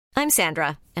I'm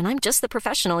Sandra, and I'm just the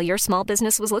professional your small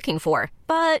business was looking for.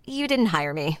 But you didn't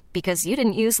hire me because you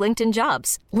didn't use LinkedIn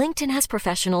Jobs. LinkedIn has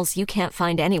professionals you can't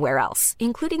find anywhere else,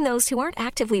 including those who aren't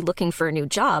actively looking for a new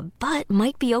job, but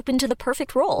might be open to the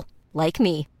perfect role, like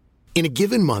me. In a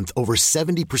given month, over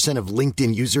 70% of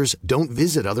LinkedIn users don't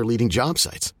visit other leading job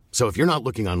sites. So if you're not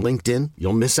looking on LinkedIn,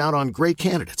 you'll miss out on great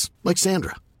candidates like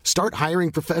Sandra. Start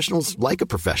hiring professionals like a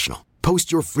professional.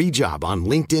 Post your free job on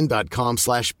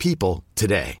linkedin.com/people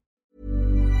today.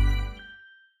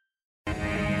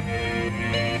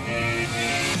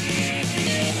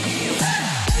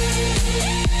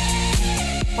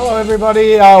 Hello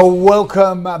everybody,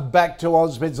 welcome back to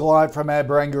Ausbids Live from our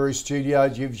Barangaroo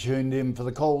studios. You've tuned in for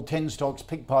the call 10 stocks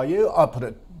picked by you. I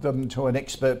put them to an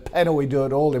expert panel. We do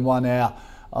it all in 1 hour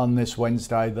on this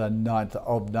Wednesday, the 9th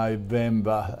of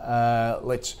November.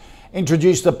 Let's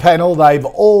introduce the panel. They've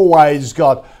always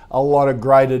got a lot of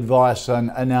great advice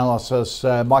and analysis.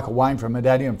 Michael Wayne from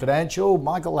Medallion Financial.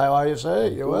 Michael, how are you, sir?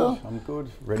 You well? I'm good.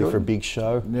 Ready for a big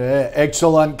show. Yeah,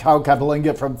 excellent. Carl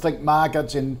Capolinga from Think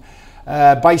Markets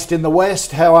based in the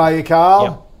West. How are you, Carl?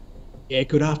 Yep. Yeah,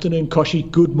 good afternoon, Koshi.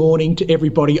 Good morning to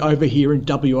everybody over here in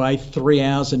WA. 3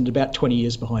 hours and about 20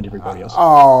 years behind everybody else.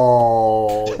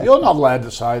 Oh, you're not allowed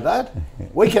to say that.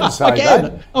 We can say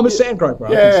that. I'm a Sandgrope,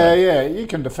 bro. Yeah, you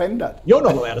can defend it. You're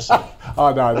not allowed to say it.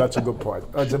 Oh, no, that's a good point.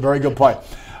 That's a very good point.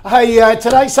 Hey,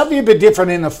 today, something a bit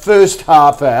different in the first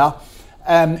half hour.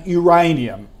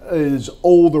 Uranium is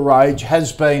all the rage,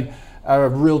 has been a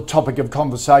real topic of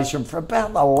conversation for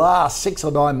about the last 6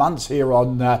 or 9 months here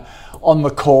on the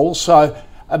call. So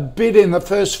a bit in the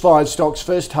first 5 stocks,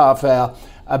 first half hour,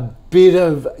 a bit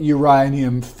of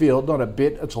uranium field, not a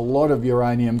bit, it's a lot of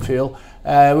uranium field.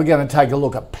 We're going to take a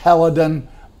look at Paladin,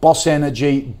 Boss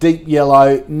Energy, Deep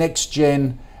Yellow,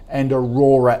 NextGen and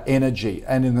Aurora Energy.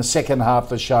 And in the second half of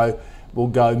the show, we'll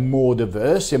go more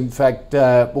diverse. In fact,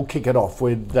 we'll kick it off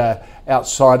with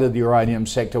outside of the uranium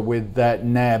sector with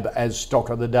NAB as stock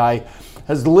of the day.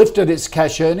 Has lifted its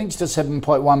cash earnings to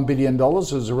 $7.1 billion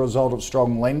as a result of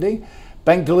strong lending.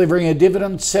 Bank delivering a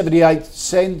dividend, 78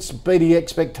 cents, beating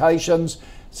expectations.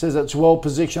 Says it's well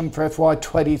positioned for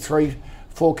FY23,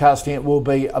 forecasting it will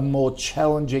be a more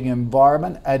challenging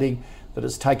environment, adding that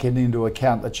it's taken into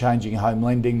account the changing home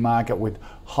lending market with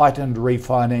heightened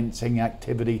refinancing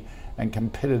activity and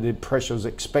competitive pressures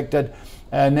expected.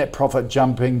 Net profit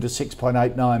jumping to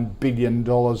 $6.89 billion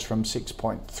from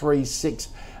 $6.36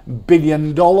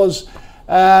 billion.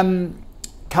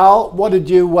 Carl, what did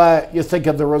you think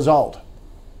of the result?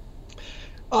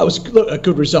 Oh, it was a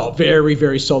good result. Very,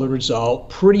 very solid result.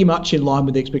 Pretty much in line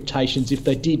with expectations. If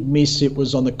they did miss, it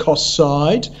was on the cost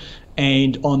side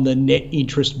and on the net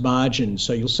interest margin.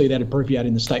 So you'll see that abbreviated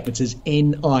in the statements as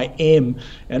NIM.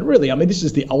 And really, I mean, this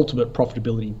is the ultimate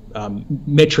profitability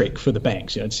metric for the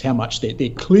banks. You know, it's how much they're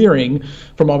clearing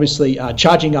from obviously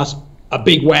charging us a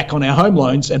big whack on our home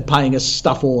loans and paying us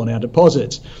stuff all on our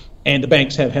deposits. And the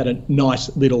banks have had a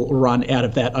nice little run out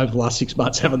of that over the last 6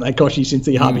 months, haven't they, Koshi, since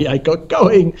the RBA got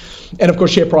going? And of course,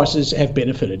 share prices have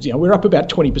benefited. You know, we're up about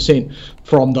 20%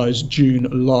 from those June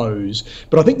lows.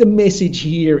 But I think the message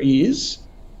here is,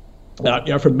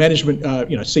 from management,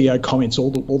 CEO comments all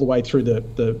the way through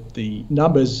the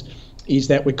numbers, is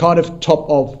that we're kind of top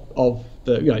of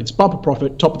the, it's bumper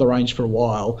profit, top of the range for a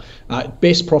while.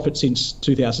 Best profit since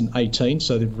 2018,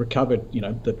 so they've recovered,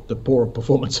 the poorer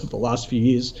performance of the last few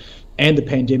years and the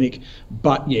pandemic.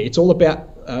 But yeah, it's all about,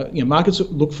 markets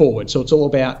look forward. So it's all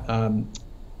about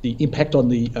the impact on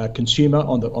the consumer,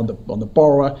 on the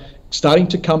borrower, starting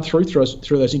to come through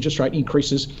those interest rate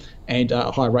increases and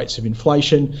high rates of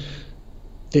inflation.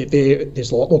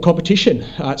 There's a lot more competition.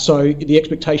 So the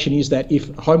expectation is that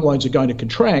if home loans are going to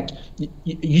contract,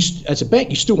 you as a bank,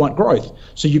 you still want growth.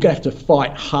 So you're going to have to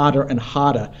fight harder and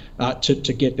harder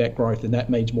to get that growth, and that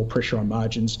means more pressure on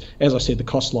margins. As I said, the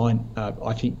cost line,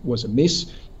 I think, was a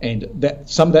miss, and that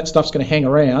some of that stuff's going to hang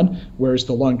around, whereas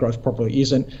the loan growth probably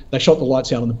isn't. They shot the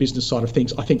lights out on the business side of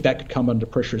things. I think that could come under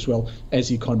pressure as well as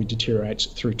the economy deteriorates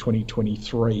through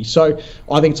 2023. So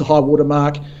I think it's a high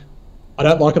watermark. I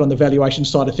don't like it on the valuation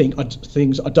side of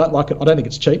things. I don't like it. I don't think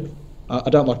it's cheap. I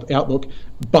don't like the outlook.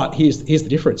 But here's the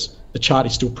difference. The chart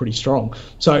is still pretty strong.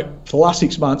 So for the last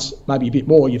 6 months, maybe a bit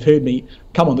more, you've heard me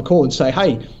come on the call and say,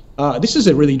 hey, this is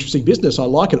a really interesting business. I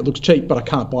like it. It looks cheap, but I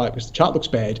can't buy it because the chart looks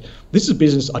bad. This is a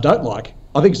business I don't like.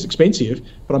 I think it's expensive,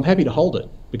 but I'm happy to hold it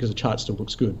because the chart still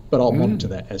looks good. But I'll monitor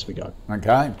that as we go.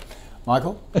 Okay.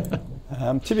 Michael?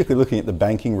 Typically looking at the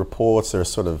banking reports, there are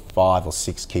sort of 5 or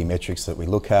 6 key metrics that we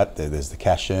look at. There's the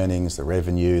cash earnings, the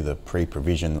revenue, the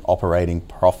pre-provision operating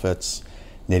profits,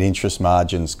 net interest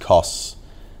margins, costs,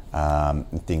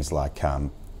 and things like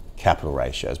capital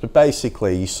ratios. But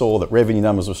basically, you saw that revenue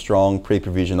numbers were strong,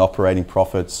 pre-provision operating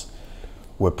profits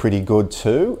were pretty good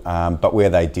too, but where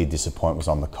they did disappoint was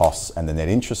on the costs and the net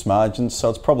interest margins. So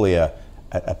it's probably a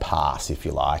pass, if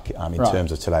you like, in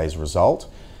terms of today's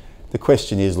result. The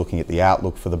question is, looking at the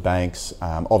outlook for the banks,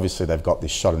 obviously they've got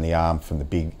this shot in the arm from the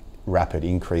big rapid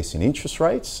increase in interest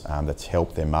rates that's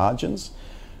helped their margins.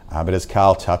 But as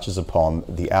Carl touches upon,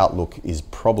 the outlook is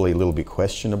probably a little bit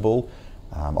questionable.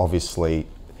 Obviously,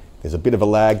 there's a bit of a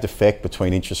lagged effect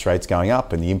between interest rates going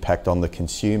up and the impact on the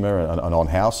consumer and on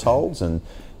households. And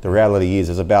the reality is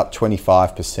there's about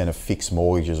 25% of fixed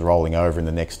mortgages rolling over in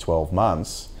the next 12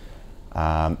 months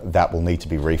that will need to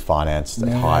be refinanced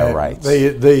at higher rates.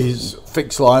 These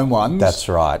fixed loan ones. That's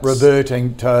right.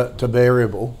 Reverting to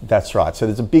variable. That's right. So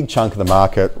there's a big chunk of the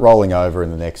market rolling over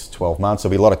in the next 12 months.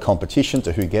 There'll be a lot of competition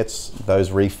to who gets those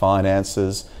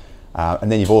refinances.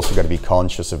 And then you've also got to be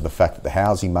conscious of the fact that the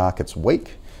housing market's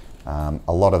weak.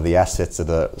 A lot of the assets that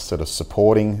are sort of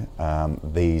supporting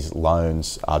these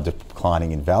loans are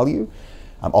declining in value.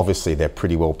 Obviously, they're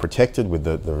pretty well protected with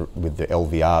the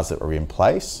LVRs that are in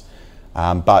place.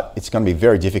 But it's going to be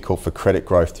very difficult for credit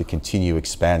growth to continue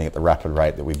expanding at the rapid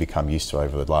rate that we've become used to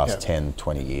over the last 10,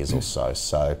 20 years or so.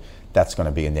 So that's going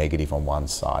to be a negative on one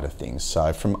side of things.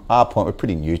 So from our point, we're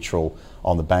pretty neutral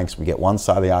on the banks. We get one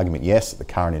side of the argument, yes, the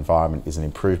current environment is an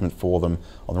improvement for them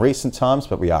on recent times,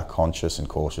 but we are conscious and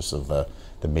cautious of the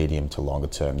medium to longer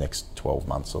term, next 12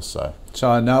 months or so.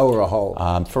 So a no or a hold?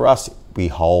 For us, we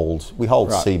hold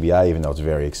CBA, even though it's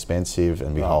very expensive,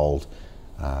 and we hold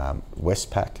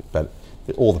Westpac, but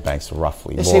all the banks are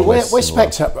roughly more or less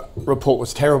Westpac's report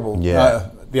was terrible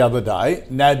the other day.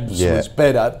 NAB's was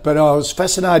better, but I was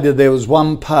fascinated. There was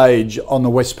one page on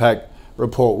the Westpac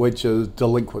report which is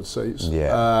delinquencies,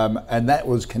 and that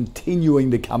was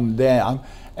continuing to come down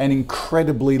and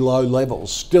incredibly low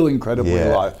levels, still incredibly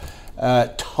low.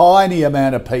 Tiny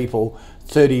amount of people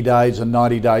 30 days and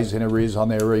 90 days in arrears on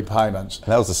their repayments. And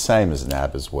that was the same as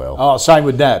NAB as well. Oh, same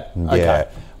with NAB. Okay. Yeah.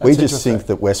 We just think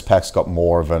that Westpac's got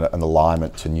more of an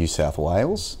alignment to New South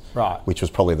Wales, which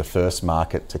was probably the first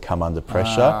market to come under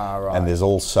pressure. And there's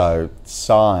also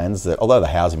signs that although the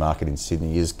housing market in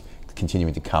Sydney is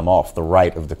continuing to come off, the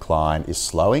rate of decline is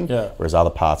slowing, whereas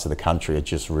other parts of the country are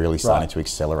just really starting to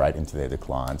accelerate into their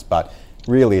declines. But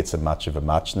really, it's a much of a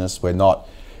muchness. We're not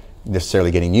necessarily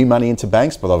getting new money into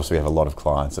banks, but obviously we have a lot of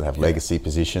clients that have legacy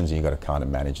positions, and you've got to kind of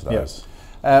manage those.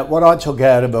 What I took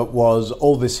out of it was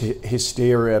all this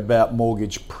hysteria about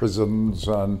mortgage prisons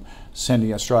and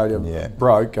sending Australia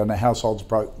broke and the households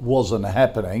broke wasn't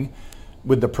happening,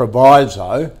 with the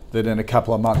proviso that in a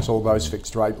couple of months all those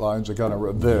fixed rate loans are going to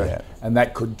revert, and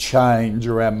that could change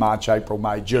around March, April,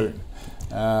 May, June.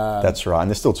 That's right, and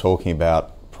they're still talking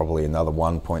about probably another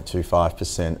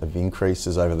 1.25% of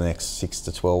increases over the next 6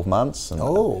 to 12 months. And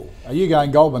are you going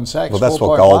Goldman Sachs? Well, that's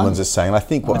what Goldman's is saying. I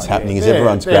think what's happening is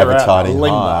everyone's gravitating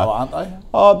higher. Aren't they?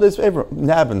 Oh, there's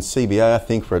NAB and CBA. I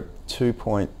think we're at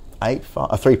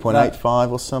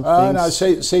 3.85 or something. Oh no,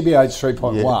 CBA's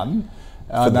 3.1.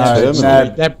 NAB's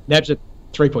at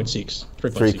 3.6.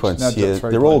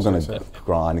 3.6. They're all going to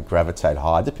gravitate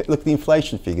high. Look, the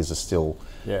inflation figures are still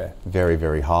very,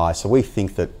 very high. So we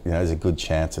think that there's a good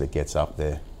chance that it gets up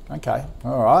there. Okay,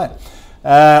 all right.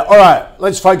 All right,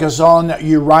 let's focus on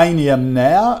uranium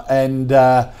now. And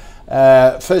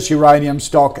first uranium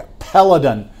stock,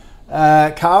 Paladin.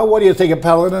 Carl, what do you think of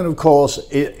Paladin? Of course,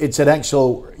 it's an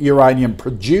actual uranium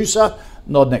producer,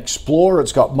 not an explorer.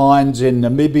 It's got mines in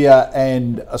Namibia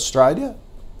and Australia.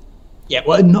 Yeah,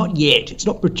 well, not yet. It's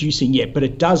not producing yet, but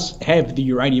it does have the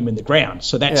uranium in the ground,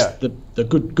 so that's the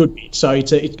good bit. So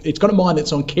it's got a mine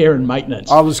that's on care and maintenance.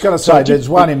 I was going to say there's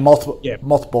one in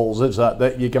mothballs, is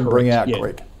that you can bring out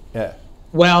quick. Yeah.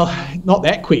 Well, not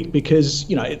that quick, because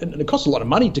it costs a lot of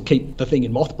money to keep the thing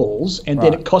in mothballs, and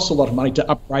then it costs a lot of money to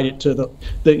upgrade it to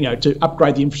to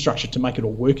upgrade the infrastructure to make it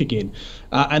all work again.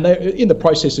 And they're in the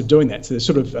process of doing that. So they're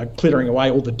sort of clearing away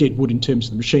all the dead wood in terms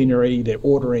of the machinery. They're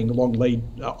ordering long lead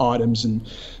items and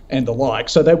the like.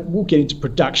 So they will get into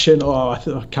production. I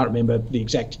can't remember the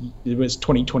exact. It was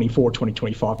 2024,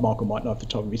 2025. Michael might know off the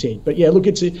top of his head. But yeah, look,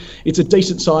 it's a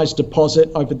decent sized deposit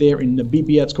over there in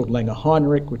Namibia. It's called Langer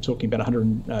Heinrich. We're talking about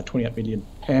 128 million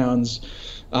pounds,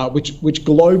 which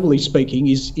globally speaking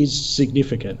is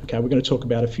significant. Okay, we're going to talk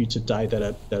about a few today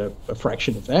that are a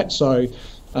fraction of that. So.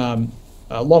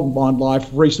 Long mine life,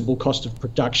 reasonable cost of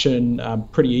production,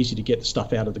 pretty easy to get the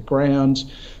stuff out of the ground.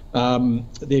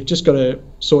 They've just got to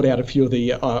sort out a few of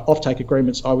the offtake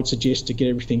agreements, I would suggest, to get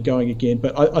everything going again.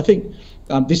 But I think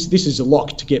this is a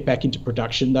lock to get back into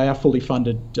production. They are fully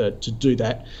funded to do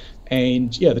that.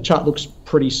 And yeah, the chart looks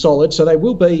pretty solid. So they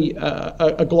will be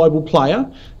a global player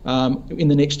in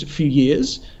the next few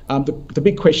years. The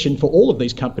big question for all of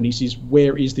these companies is,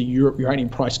 where is the uranium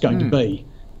price going to be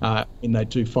when they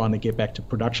do finally get back to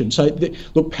production? So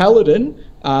look, Paladin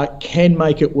can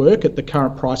make it work at the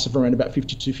current price of around about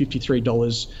 $52,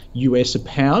 $53 US a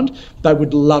pound. They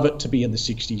would love it to be in the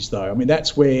 60s though. I mean,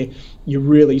 that's where you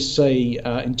really see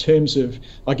in terms of,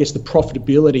 I guess, the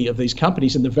profitability of these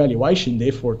companies and the valuation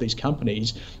therefore of these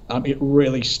companies, it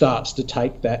really starts to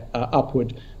take that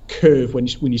upward curve when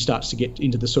you start to get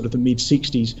into the sort of the mid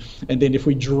 60s. And then if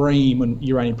we dream when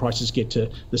uranium prices get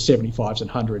to the 75s and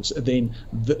 100s, then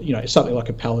something like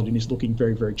a Paladin is looking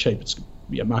very, very cheap. It's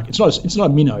market. It's not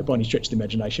a minnow by any stretch of the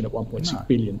imagination at 1.6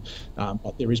 billion,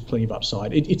 but there is plenty of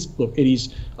upside. It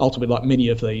is ultimately, like many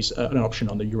of these, an option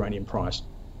on the uranium price.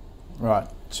 Right.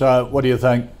 So what do you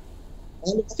think?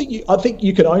 I think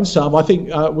you could own some. I think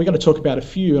we're going to talk about a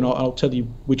few, and I'll tell you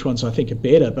which ones I think are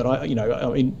better. But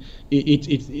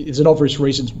it's an obvious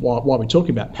reason why we're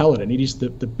talking about Paladin. It is the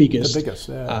biggest. The biggest.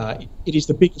 Yeah. It is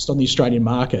the biggest on the Australian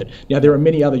market. Now there are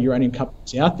many other uranium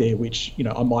companies out there which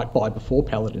I might buy before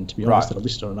Paladin, to be honest, that are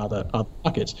listed on other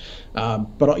markets.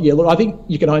 I think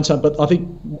you can own some, but I think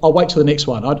I'll wait till the next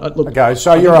one. Okay,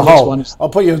 so you're a hold. I'll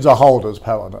put you as a hold as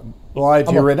Paladin. Why,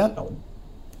 if you're in it?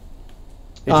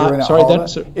 If you're in it, hold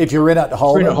it. If you're in it,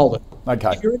 hold it. Okay.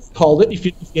 If you're in it, hold it. If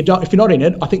you're not in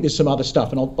it, I think there's some other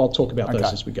stuff, and I'll talk about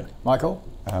those as we go. Michael?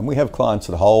 We have clients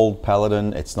that hold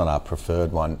Paladin. It's not our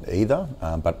preferred one either,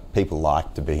 but people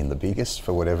like to be in the biggest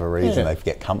for whatever reason. They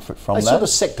get comfort from that. It's sort of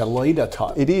sector leader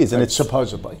type. It is, and it's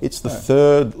supposedly. It's the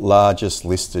third largest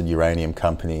listed uranium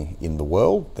company in the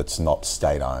world that's not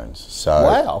state-owned. So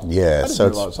wow. Yeah, so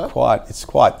it's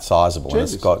quite sizable, and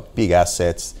it's got big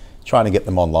assets. Trying to get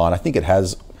them online. I think it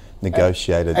has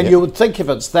negotiated. And you would think if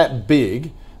it's that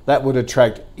big, that would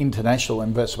attract international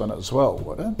investment as well,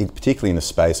 wouldn't it? Particularly in a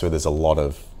space where there's a lot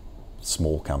of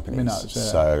small companies. Minnows, yeah.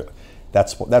 So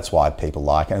that's why people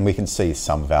like it, and we can see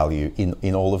some value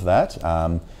in all of that.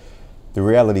 The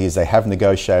reality is they have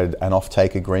negotiated an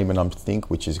offtake agreement, I think,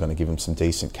 which is going to give them some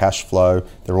decent cash flow.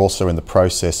 They're also in the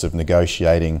process of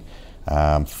negotiating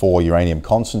 4 uranium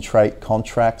concentrate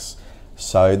contracts.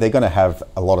 So they're going to have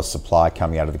a lot of supply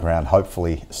coming out of the ground,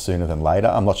 hopefully sooner than later.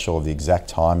 I'm not sure of the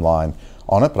exact timeline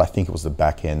on it, but I think it was the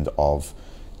back end of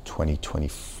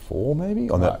 2024 maybe?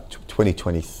 Or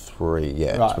 2023,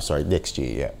 yeah. Right. Sorry, next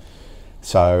year, yeah.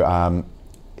 So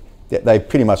they've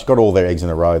pretty much got all their eggs in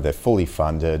a row. They're fully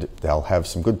funded. They'll have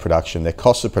some good production. Their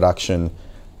costs of production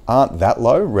aren't that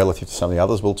low relative to some of the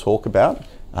others we'll talk about.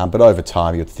 But over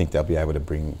time, you'd think they'll be able to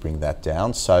bring that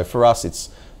down. So for us, it's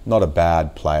not a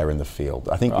bad player in the field.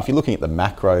 I think if you're looking at the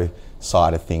macro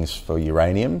side of things for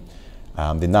uranium,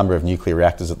 the number of nuclear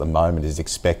reactors at the moment is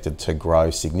expected to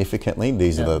grow significantly.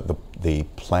 These are the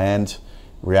planned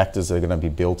reactors that are going to be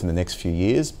built in the next few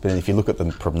years. But if you look at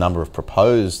the number of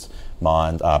proposed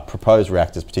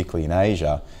reactors, particularly in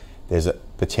Asia, there's a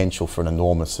potential for an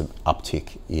enormous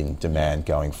uptick in demand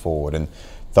going forward. And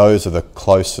those are the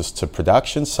closest to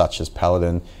production, such as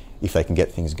Paladin. If they can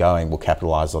get things going, will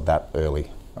capitalise on that early.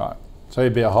 Right. So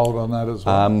you'd be a hold on that as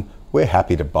well? We're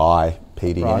happy to buy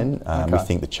PDN. We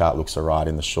think the chart looks all right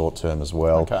in the short term as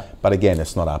well. Okay. But again,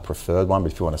 it's not our preferred one,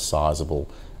 but if you want a sizable,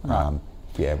 and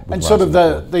sort of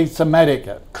the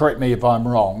thematic, correct me if I'm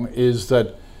wrong, is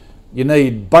that you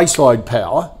need baseload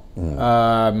power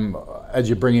as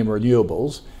you bring in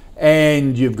renewables,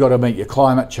 and you've got to meet your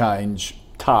climate change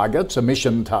targets,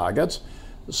 emission targets.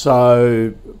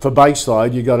 So for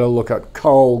baseload, you've got to look at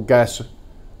coal, gas,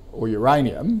 or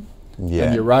uranium,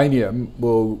 and uranium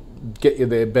will get you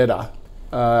there better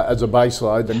as a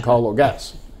baseload than coal or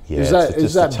gas. Yeah,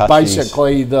 is that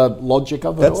basically the logic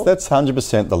of it? That's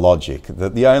 100% the logic.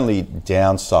 The only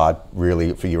downside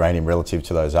really for uranium relative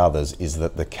to those others is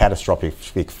that the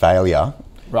catastrophic failure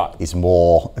is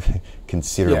more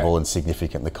considerable and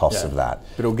significant, the cost of that.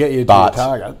 But it'll get you to your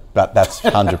target. But that's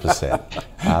 100%.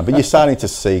 But you're starting to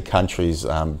see countries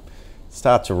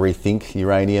start to rethink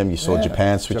uranium. You saw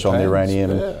Japan switch on the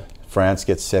uranium. Yeah. France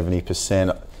gets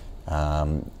 70%.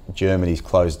 Germany's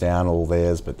closed down all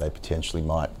theirs, but they potentially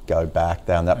might go back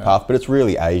down that path. But it's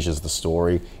really Asia's the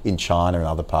story. In China and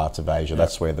other parts of Asia,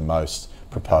 that's where the most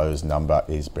proposed number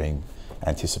is being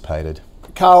anticipated.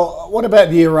 Carl, what about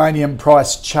the uranium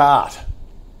price chart?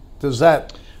 Does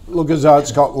that look as though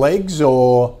it's got legs,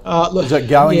 or is it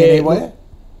going anywhere?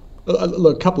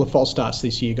 Look, a couple of false starts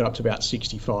this year got up to about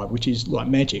 65, which is like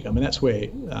magic. I mean, that's where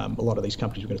a lot of these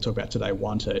companies we're going to talk about today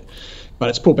want it, but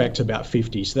it's pulled back to about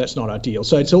 50, so that's not ideal.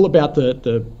 So it's all about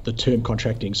the term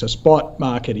contracting. So spot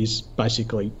market is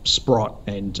basically Sprott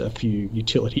and a few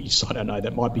utilities, I don't know,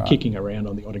 that might be kicking around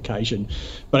on the odd occasion,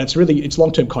 but it's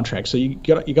long-term contracts. So you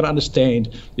got to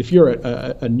understand, if you're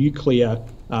a nuclear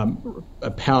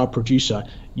a power producer,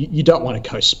 you don't want to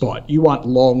go spot. You want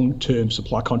long-term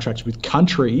supply contracts with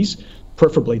countries,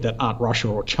 preferably that aren't Russia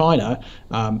or China.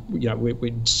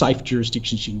 With safe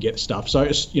jurisdictions you can get stuff. So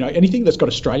anything that's got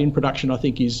Australian production, I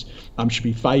think, is should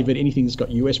be favoured. Anything that's got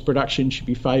US production should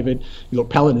be favoured. You look,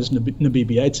 Paladin's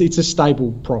Namibia. It's a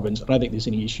stable province. I don't think there's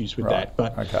any issues with that.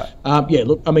 But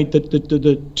look, I mean,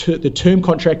 the term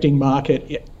contracting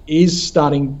market is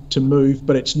starting to move,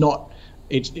 but it's not.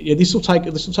 This will take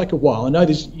a while. I know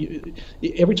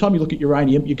every time you look at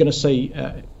uranium, you're going to see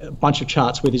a bunch of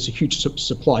charts where there's a huge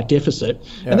supply deficit,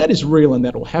 and that is real, and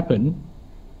that will happen,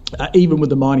 even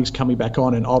with the mining's coming back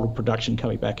on and idle production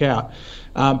coming back out.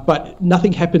 But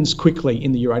nothing happens quickly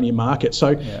in the uranium market.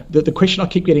 So the question I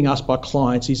keep getting asked by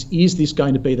clients is this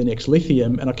going to be the next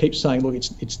lithium? And I keep saying, look,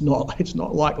 it's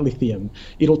not like lithium.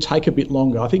 It'll take a bit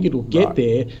longer. I think it'll get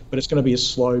there, but it's going to be a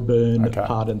slow burn.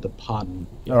 Pardon the pun.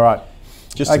 All right.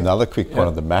 Just another quick point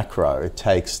on the macro. It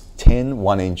takes 10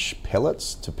 1-inch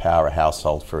pellets to power a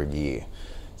household for a year.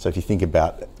 So if you think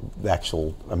about the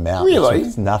actual amount,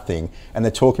 it's nothing. And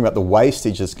they're talking about the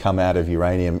wastage that's come out of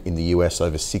uranium in the US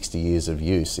over 60 years of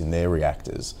use in their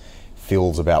reactors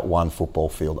fills about one football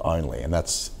field only. And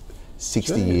that's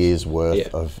 60 years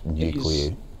worth of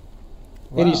nuclear.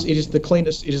 Wow. It is the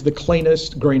cleanest. It is the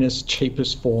cleanest, greenest,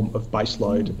 cheapest form of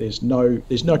baseload. There's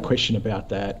no question about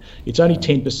that. It's only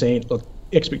 10%. Look,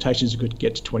 expectations could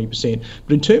get to 20%.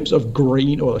 But in terms of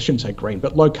green, or I shouldn't say green,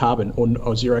 but low carbon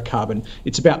or zero carbon,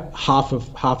 it's about half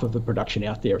of the production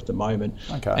out there at the moment.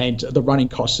 And the running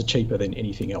costs are cheaper than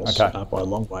anything else by a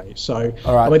long way. So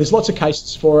I mean, there's lots of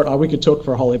cases for it. We could talk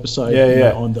for a whole episode.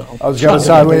 I was going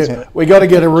to say we got to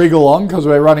get a wriggle on because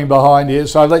we're running behind here.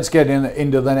 So let's get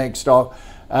into the next stock.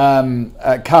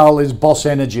 Carl, is Boss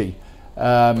Energy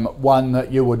one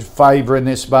that you would favour in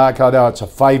this market? I know it's a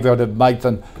favourite of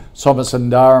Nathan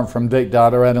Somasundaram from Deep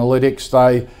Data Analytics.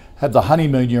 They have the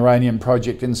Honeymoon Uranium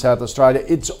Project in South Australia.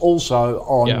 It's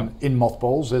also in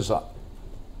mothballs, is it?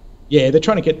 Yeah, they're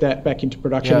trying to get that back into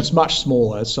production. It's much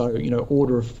smaller, so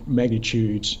order of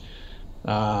magnitudes.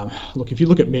 Look, if you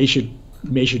look at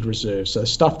measured reserves, so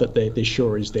stuff that they're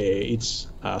sure is there, it's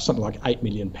something like 8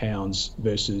 million pounds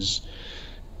versus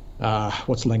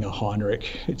what's Langer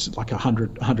Heinrich? It's like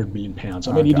 100 million pounds.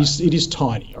 I mean, it is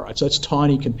tiny, all right. So it's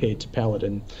tiny compared to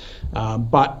Paladin,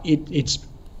 but it's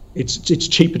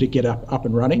cheaper to get up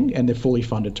and running, and they're fully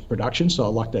funded to production. So I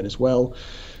like that as well.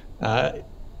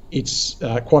 It's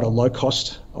quite a low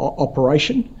cost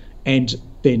operation, and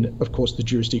then of course the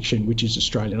jurisdiction, which is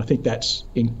Australia. And I think that's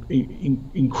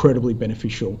incredibly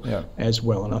beneficial as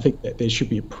well. And I think that there should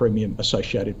be a premium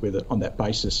associated with it on that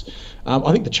basis.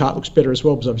 I think the chart looks better as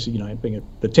well, because obviously, being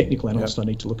the technical analyst, I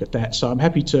need to look at that. So I'm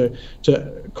happy to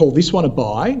call this one a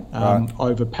buy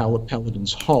over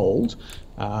Paladin's hold.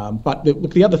 But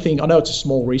the other thing, I know it's a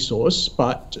small resource,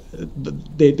 but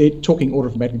they're talking order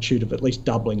of magnitude of at least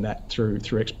doubling that through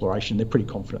exploration. They're pretty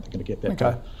confident they're going to get that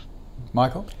done.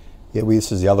 Michael? Yeah,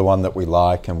 this is the other one that we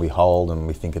like and we hold and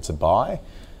we think it's a buy.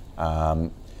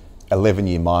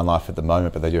 11-year mine life at the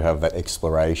moment, but they do have that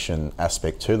exploration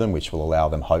aspect to them, which will allow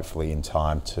them hopefully in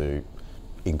time to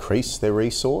increase their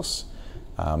resource.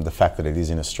 The fact that it is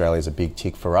in Australia is a big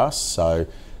tick for us. So,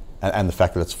 and the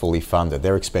fact that it's fully funded.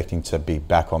 They're expecting to be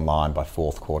back online by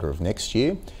fourth quarter of next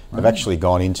year. They've actually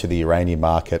gone into the uranium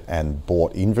market and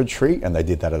bought inventory, and they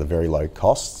did that at a very low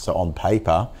cost. So on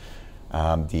paper,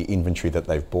 the inventory that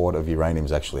they've bought of uranium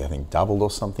is actually, I think, doubled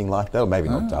or something like that, or maybe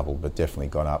not doubled, but definitely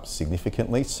gone up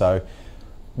significantly. So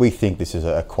we think this is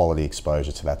a quality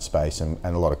exposure to that space, and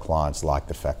a lot of clients like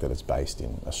the fact that it's based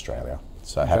in Australia.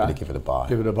 So happy to give it a buy.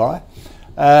 Give it a buy.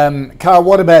 Carl,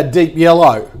 what about Deep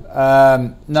Yellow?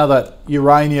 Another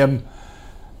uranium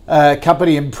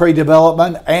company in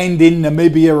pre-development and in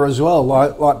Namibia as well,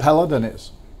 like Paladin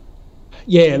is.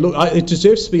 Yeah, look, it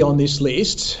deserves to be on this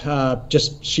list,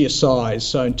 just sheer size.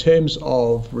 So in terms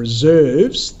of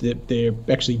reserves, they're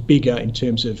actually bigger in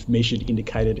terms of measured,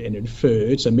 indicated and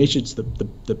inferred. So measured's the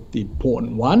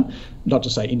important one, not to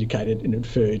say indicated and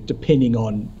inferred, depending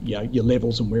on your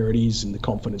levels and where it is and the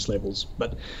confidence levels.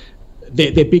 But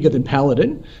they're bigger than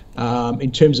Paladin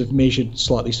in terms of measured,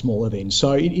 slightly smaller then.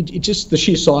 So it just, the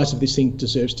sheer size of this thing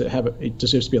deserves to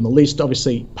be on the list.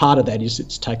 Obviously, part of that is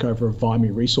its takeover of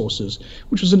Vimy Resources,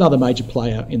 which was another major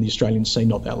player in the Australian scene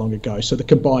not that long ago. So the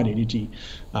combined entity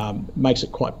makes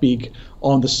it quite big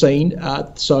on the scene.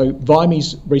 So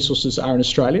Vimy's resources are in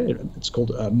Australia. It's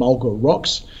called Mulga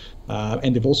Rocks,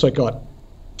 and they've also got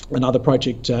another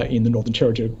project in the Northern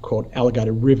Territory called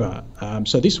Alligator River.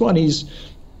 So this one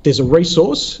there's a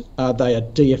resource. They are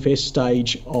DFS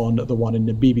stage on the one in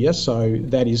Namibia, so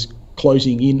that is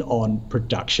closing in on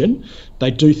production.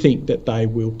 They do think that they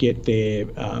will get there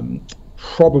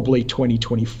probably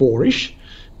 2024-ish,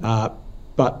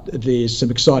 but there's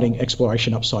some exciting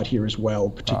exploration upside here as well,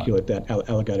 particularly at that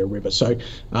Alligator River. So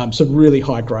some really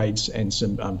high grades and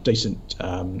some decent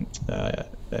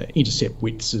intercept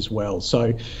widths as well.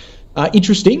 So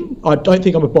interesting. I don't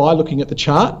think I'm a buyer looking at the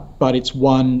chart, but it's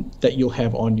one that you'll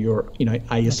have on your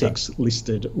ASX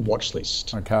listed watch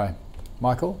list. Okay.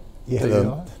 Michael?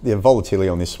 Yeah, the volatility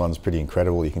on this one's pretty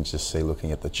incredible. You can just see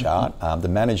looking at the chart. The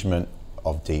management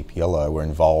of Deep Yellow were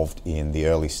involved in the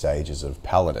early stages of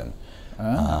Paladin.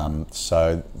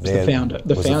 So the founder,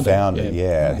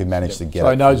 who managed to get so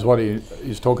he knows what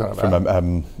he's talking about.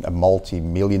 From a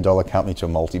multi-million-dollar company to a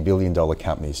multi-billion-dollar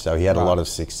company. So he had a lot of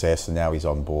success, and now he's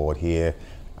on board here,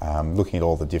 looking at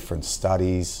all the different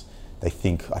studies. I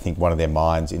think one of their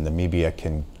mines in Namibia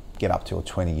can get up to a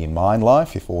 20-year mine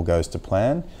life if all goes to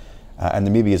plan. And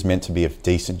Namibia is meant to be a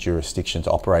decent jurisdiction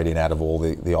to operate in out of all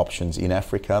the options in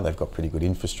Africa. They've got pretty good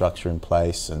infrastructure in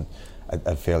place and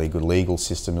a fairly good legal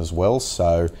system as well.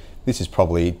 So this is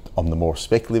probably on the more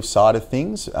speculative side of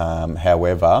things.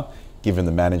 However, given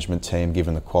the management team,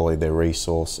 given the quality of their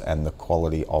resource and the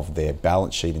quality of their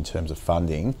balance sheet in terms of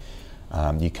funding,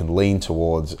 you can lean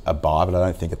towards a buy, but I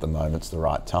don't think at the moment's the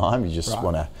right time. You just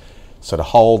want to sort of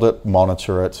hold it,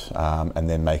 monitor it, and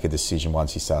then make a decision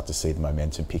once you start to see the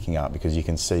momentum picking up, because you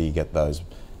can see you get those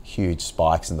huge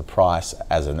spikes in the price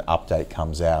as an update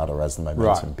comes out or as the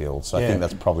momentum builds. So I think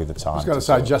that's probably the time. I was going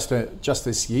to say, just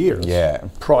this year,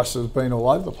 price has been all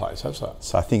over the place, hasn't it?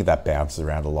 So I think that bounces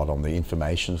around a lot on the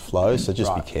information flow. So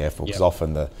just be careful, because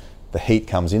often the heat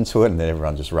comes into it and then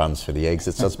everyone just runs for the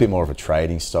exit. So it's a bit more of a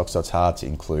trading stock. So it's hard to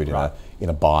include in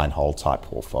a buy and hold type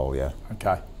portfolio.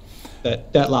 Okay.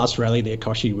 That last rally there,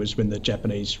 Koshi, was when the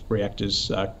Japanese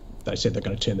reactors, they said they're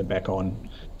going to turn them back on.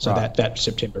 So that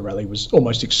September rally was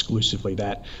almost exclusively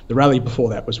that. The rally before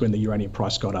that was when the uranium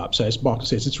price got up. So as Michael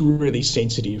says, it's really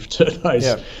sensitive to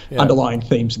those underlying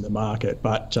themes in the market.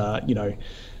 But,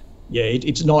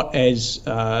 it's not as,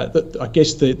 I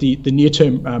guess the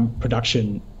near-term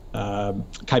production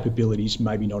capabilities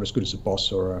maybe not as good as a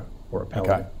Boss or a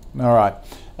Paladin. Okay. All right.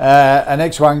 Our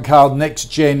next one, called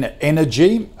Next Gen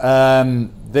Energy.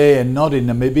 They're not in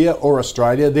Namibia or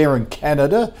Australia. They're in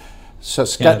Canada,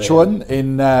 Saskatchewan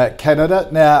in Canada.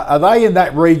 Now, are they in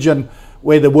that region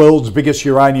where the world's biggest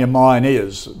uranium mine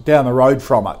is, down the road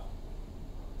from it?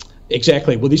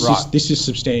 Exactly. Well, this is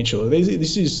substantial.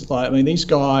 This is like, I mean, these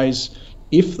guys,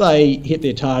 if they hit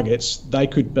their targets, they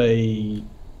could be,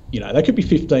 they could be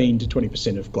 15 to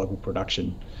 20% of global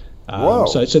production.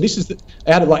 So this is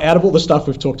out of all the stuff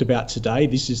we've talked about today,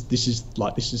 this is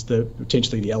the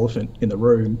potentially the elephant in the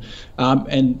room,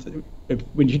 and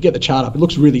when you get the chart up, it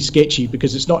looks really sketchy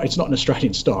because it's not an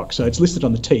Australian stock. So it's listed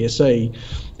on the TSE.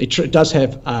 It does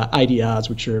have ADRs,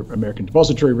 which are American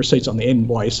Depository Receipts, on the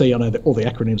NYSE. I know that all the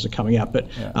acronyms are coming up, but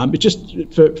it just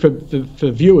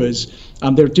for viewers,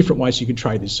 there are different ways you can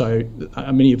trade this. So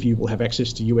many of you will have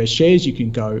access to US shares. You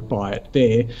can go buy it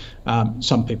there.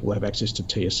 Some people will have access to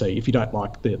TSE if you don't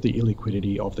like the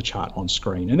illiquidity of the chart on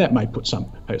screen, and that may put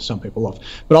some people off.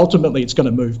 But ultimately, it's going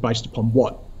to move based upon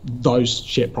what those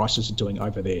share prices are doing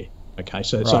over there. Okay,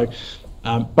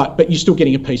 but you're still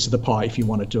getting a piece of the pie if you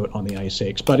want to do it on the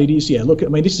ASX. But it is, look, I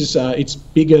mean, this is it's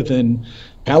bigger than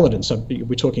Paladin. So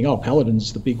we're talking,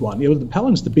 Paladin's the big one. The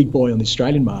Paladin's the big boy on the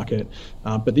Australian market,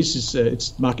 but this is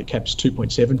its market cap's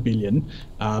 2.7 billion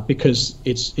because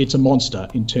it's a monster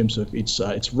in terms of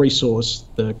its resource.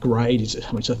 The grade is,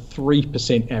 it's a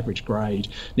 3% average grade.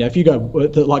 Now, if you go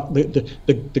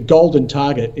the golden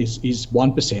target is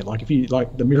 1%. Like if you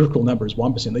the miracle number is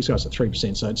 1%, these guys are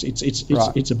 3%. So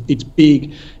it's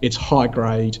big, it's high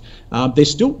grade. They're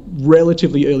still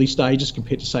relatively early stages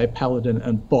compared to say Paladin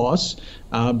and Boss.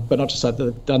 But not to say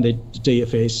they've done their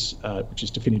DFS, which is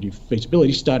definitive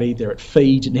feasibility study. They're at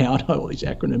FEED now. I know all these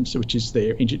acronyms, which is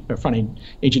their front-end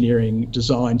engineering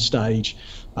design stage.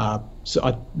 So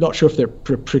I'm not sure if they're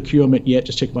procurement yet,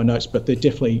 just check my notes, but they're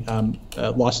definitely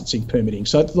licensing, permitting.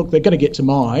 So look, they're going to get to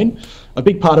mine. A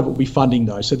big part of it will be funding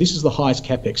though. So this is the highest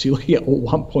CapEx. You're looking at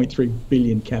 1.3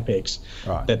 billion CapEx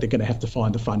that they're going to have to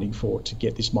find the funding for to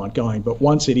get this mine going. But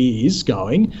once it is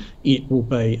going, it will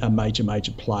be a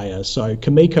major player. So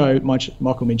Cameco,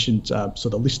 Michael mentioned sort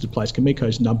of listed players.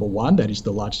 Cameco's number one. That is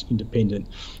the largest independent.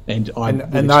 And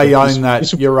they own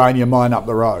that uranium mine up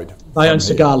the road. They own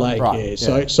Cigar Lake,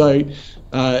 So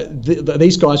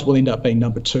these guys will end up being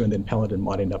number two, and then Paladin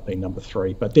might end up being number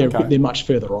three. But they're much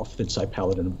further off than say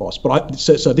Paladin and Boss. But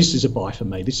so this is a buy for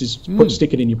me. This is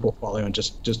stick it in your portfolio and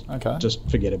just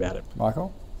forget about it.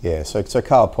 Michael. Yeah, so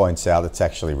Carl points out it's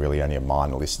actually really only a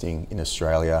minor listing in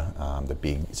Australia.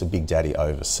 It's a big daddy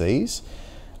overseas.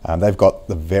 They've got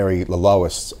the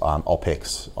lowest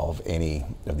OPEX of any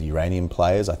of the uranium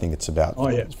players. I think it's about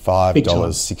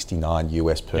 $5.69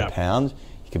 US per pound.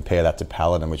 You compare that to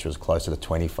Paladin, which was closer to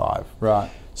 25. Right.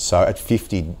 So at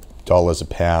 $50 a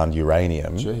pound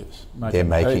uranium, they're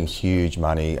making huge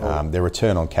money. Their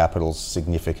return on capital is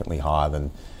significantly higher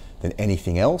than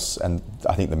anything else. And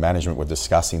I think the management were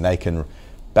discussing they can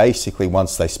basically,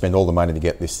 once they spend all the money to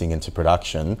get this thing into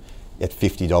production, at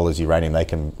 $50 uranium, they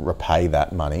can repay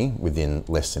that money within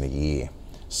less than a year.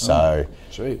 So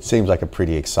it seems like a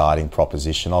pretty exciting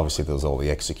proposition. Obviously, there's all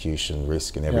the execution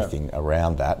risk and everything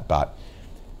around that, but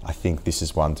I think this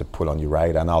is one to put on your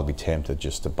radar, and I'll be tempted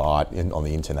just to buy it on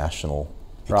the international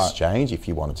exchange if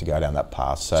you wanted to go down that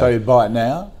path. So you'd buy it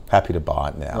now? Happy to buy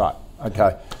it now. Right,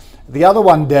 okay. The other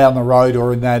one down the road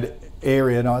or in that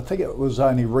area, and I think it was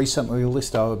only recently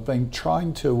listed, I've been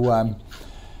trying to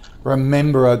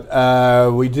remember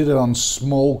it. We did it on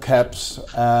small caps.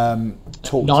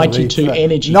 92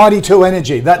 Energy. 92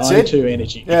 Energy, that's 92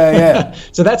 Energy. Yeah.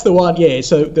 So that's the one,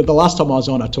 So the last time I was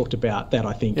on, I talked about that,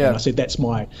 I think. Yeah. And I said that's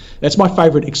my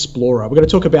favourite explorer. We're going to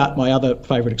talk about my other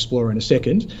favourite explorer in a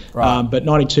second. Right. But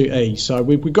 92E. So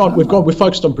we're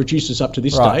focused on producers up to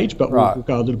this stage, but we'll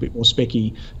go a little bit more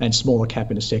specky and smaller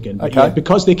cap in a second. But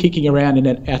because they're kicking around in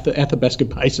an Athabasca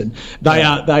Basin, they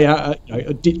are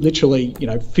literally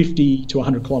 50 to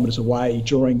 100 kilometres away,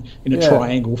 drawing in a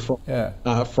triangle from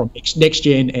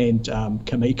NextGen and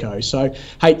Cameco. So,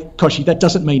 hey, Koshi, that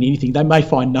doesn't mean anything. They may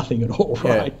find nothing at all,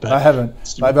 right? But they haven't.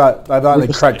 They've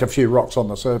only cracked a few rocks on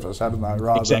the surface, haven't they,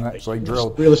 rather than actually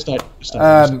drilled. Real estate.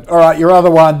 All right, your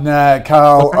other one,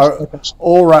 Carl,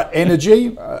 Aura Energy,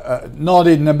 not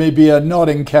in Namibia, not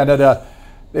in Canada.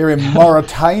 They're in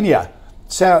Mauritania.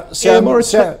 Sounds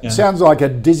like a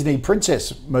Disney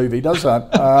princess movie,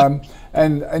 doesn't it?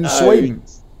 And Sweden.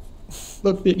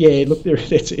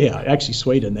 Actually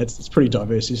Sweden. That's pretty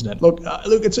diverse, isn't it? Look,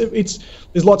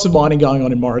 there's lots of mining going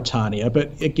on in Mauritania,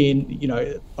 but again,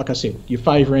 like I said, you're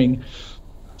favouring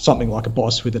something like a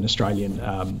Boss with an Australian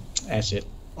asset.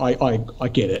 I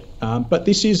get it, but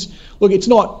this is it's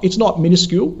not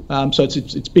minuscule. So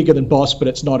it's bigger than Boss, but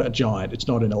it's not a giant. It's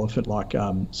not an elephant like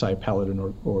say a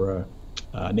Paladin or a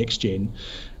NextGen.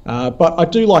 But I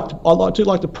do like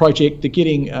the project. They're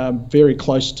getting very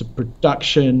close to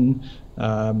production.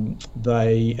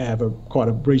 They have quite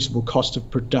a reasonable cost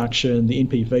of production. The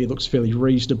NPV looks fairly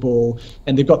reasonable,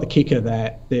 and they've got the kicker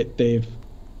that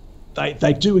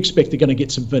they do expect they're going to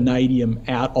get some vanadium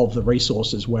out of the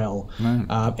resource as well.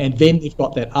 And then they've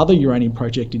got that other uranium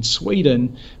project in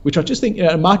Sweden, which I just think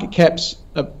market caps,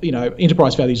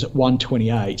 enterprise values at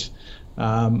 128.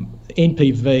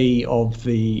 NPV of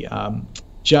the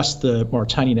just the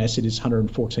Mauritanian asset is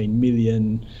 114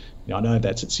 million. I know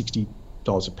that's at $60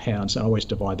 a pound, so I always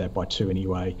divide that by 2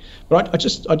 anyway. But I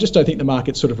just don't think the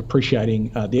market's sort of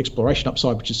appreciating the exploration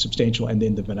upside, which is substantial, and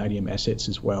then the vanadium assets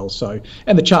as well. So,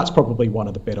 and the chart's probably one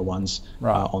of the better ones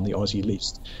on the Aussie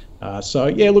list.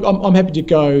 Look, I'm happy to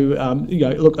go.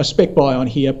 A spec buy on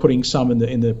here, putting some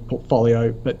in the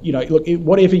portfolio. But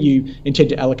whatever you intend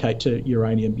to allocate to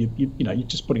uranium, you're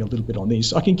just putting a little bit on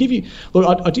this. I can give you.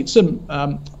 Look, I did some.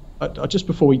 Just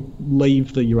before we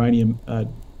leave the uranium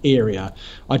area,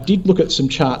 I did look at some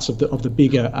charts of the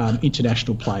bigger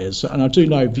international players, and I do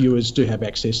know viewers do have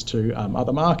access to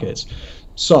other markets.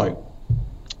 So,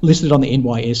 listed on the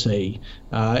NYSE.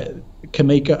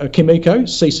 Cameco,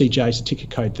 CCJ is a ticker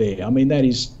code there. I mean, that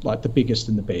is like the biggest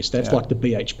and the best. That's like the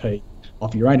BHP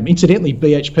of uranium. Incidentally,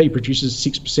 BHP produces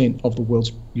 6% of the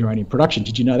world's uranium production.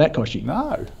 Did you know that, Koshi?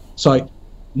 No.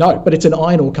 No, but it's an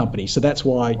iron ore company, so that's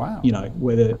why,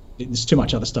 whether there's too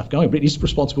much other stuff going, but it is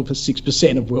responsible for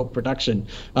 6% of world production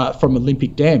from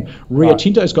Olympic Dam. Rio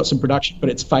Tinto's got some production, but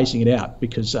it's phasing it out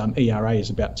because ERA is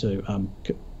about to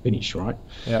finish, right?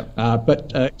 Yeah.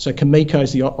 So Cameco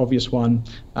is the obvious one.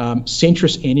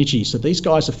 Centris Energy. So these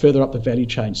guys are further up the value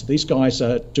chain. So these guys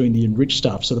are doing the enriched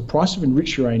stuff. So the price of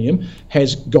enriched uranium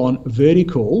has gone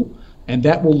vertical, and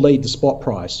that will lead the spot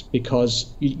price,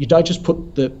 because you don't just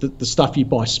put the stuff you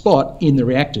buy spot in the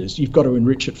reactors. You've got to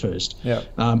enrich it first. Yeah.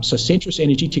 So Centris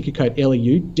Energy, ticker code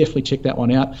LEU, definitely check that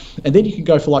one out. And then you can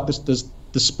go for like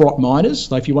the Sprott miners.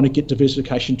 So if you want to get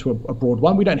diversification to a broad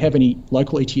one, we don't have any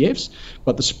local ETFs,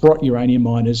 but the Sprott uranium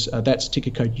miners, that's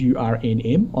ticker code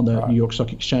URNM on the New York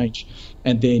Stock Exchange.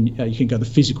 And then you can go the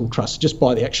physical trust, just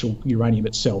buy the actual uranium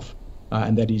itself,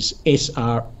 and that is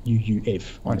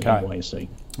SRUUF on the NYSE.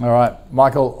 All right,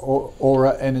 Michael,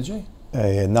 Aura Energy?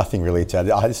 Yeah, nothing really to add.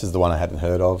 This is the one I hadn't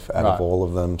heard of out of all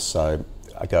of them, so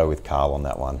I go with Carl on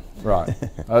that one. Right.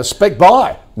 Spec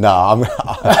buy? No,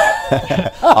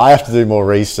 I have to do more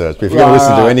research. But if you're going to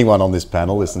listen to anyone on this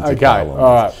panel, listen to Carl. Okay,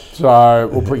 all right. So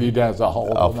we'll put you down as a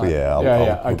whole. I'll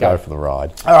go for the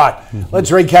ride. All right,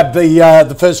 let's recap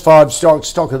the first 5 stocks.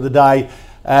 Stock of the day,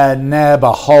 NAB,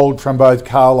 a hold from both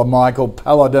Carl and Michael.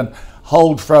 Paladin,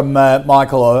 hold from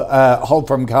Michael, hold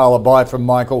from Carl, a buy from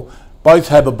Michael. Both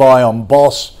have a buy on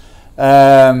Boss.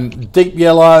 Deep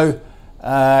Yellow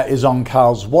is on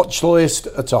Carl's watch list.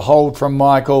 It's a hold from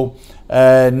Michael.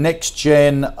 Next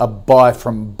Gen, a buy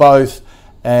from both.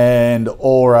 And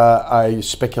Aura, a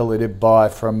speculative buy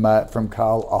from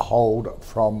Carl, a hold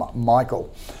from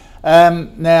Michael.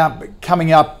 Now,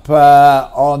 coming up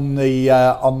on the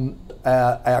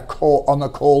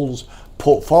calls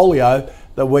portfolio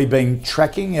that we've been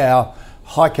tracking, our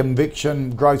High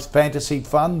Conviction Growth Fantasy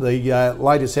Fund. The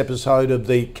latest episode of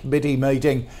the committee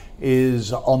meeting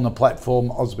is on the platform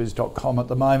ausbiz.com at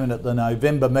the moment. At the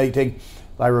November meeting,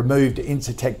 they removed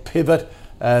Incitec Pivot.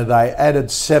 They added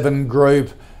Seven Group,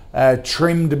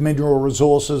 trimmed Mineral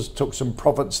Resources, took some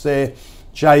profits there.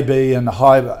 JB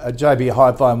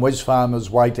Hi-Fi and Wesfarmers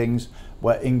weightings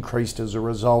were increased as a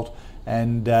result.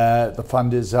 And the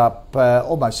fund is up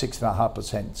almost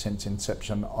 6.5% since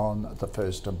inception on the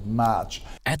 1st of March.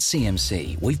 At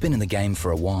CMC, we've been in the game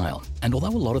for a while, and although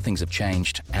a lot of things have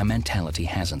changed, our mentality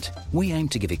hasn't. We aim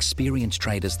to give experienced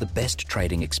traders the best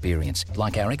trading experience,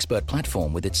 like our expert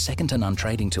platform with its second-to-none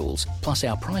trading tools. Plus,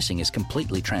 our pricing is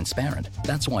completely transparent.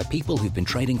 That's why people who've been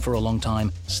trading for a long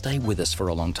time stay with us for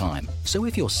a long time. So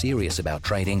if you're serious about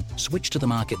trading, switch to the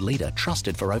market leader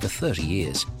trusted for over 30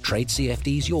 years. Trade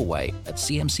CFDs your way at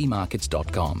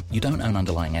cmcmarkets.com. You don't own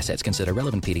underlying assets. Consider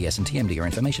relevant PDS and TMD or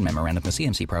information memorandum for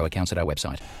CMC Pro accounts at our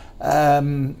website.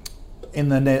 In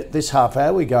this half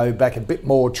hour, we go back a bit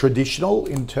more traditional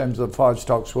in terms of 5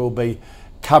 stocks we'll be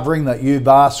covering that you've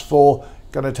asked for.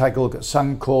 Going to take a look at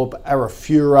Suncorp,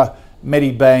 Arafura,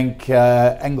 Medibank,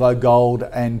 Anglo Gold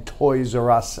and Toys R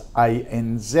Us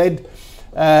ANZ.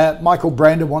 Michael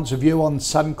Brander wants a view on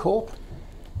Suncorp.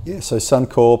 Yeah, so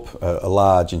Suncorp, a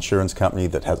large insurance company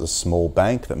that has a small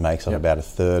bank that makes up about a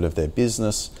third of their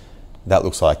business. That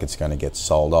looks like it's going to get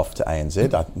sold off to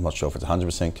ANZ. I'm not sure if it's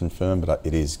 100% confirmed, but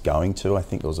it is going to. I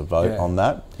think there was a vote on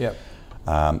that. Yep.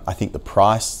 I think the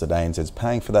price that ANZ's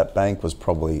paying for that bank was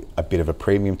probably a bit of a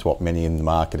premium to what many in the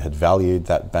market had valued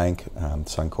that bank,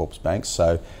 Suncorp's bank.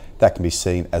 So that can be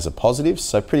seen as a positive.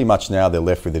 So pretty much now they're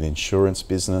left with an insurance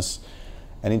business.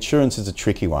 And insurance is a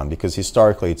tricky one because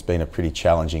historically it's been a pretty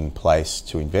challenging place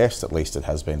to invest. At least it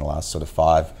has been the last sort of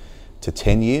 5 to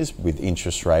 10 years, with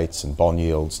interest rates and bond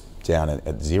yields down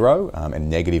at zero and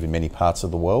negative in many parts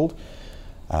of the world.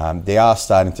 They are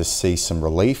starting to see some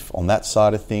relief on that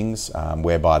side of things,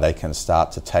 whereby they can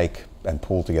start to take and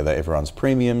pull together everyone's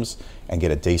premiums and get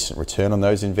a decent return on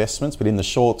those investments. But in the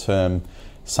short term,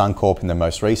 Suncorp in the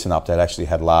most recent update actually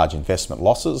had large investment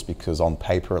losses because on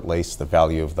paper at least the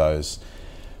value of those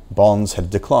bonds had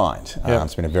declined.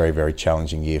 It's been a very, very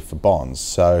challenging year for bonds.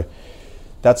 So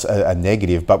that's a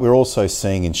negative, but we're also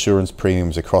seeing insurance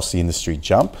premiums across the industry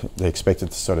jump. They're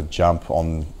expected to sort of jump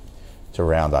on to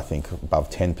around, I think, above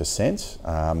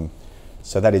 10%.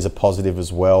 So that is a positive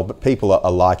as well. But people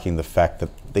are liking the fact that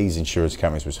these insurance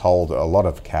companies, which hold a lot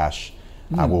of cash,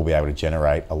 will be able to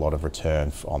generate a lot of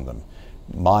return on them.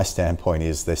 My standpoint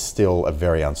is they're still a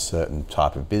very uncertain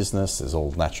type of business. There's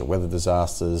all natural weather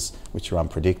disasters, which are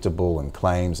unpredictable, and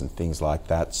claims and things like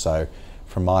that. So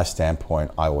from my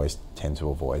standpoint, I always tend to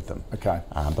avoid them. Okay.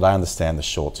 But I understand the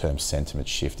short-term sentiment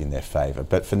shift in their favour.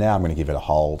 But for now, I'm going to give it a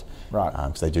hold. Right.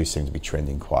 Because they do seem to be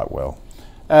trending quite well.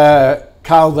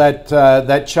 Carl,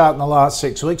 that chart in the last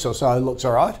 6 weeks or so looks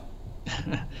all right.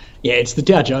 Yeah, it's the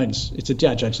Dow Jones. It's a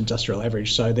Dow Jones Industrial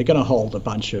Average. So they're going to hold a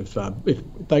bunch of, if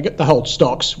they hold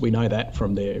stocks, we know that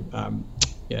from their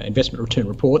investment return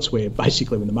reports, where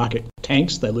basically when the market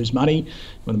tanks, they lose money.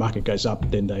 When the market goes up,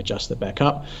 then they adjust it back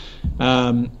up.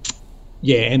 And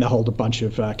they hold a bunch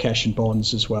of cash and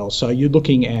bonds as well. So you're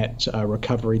looking at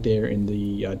recovery there in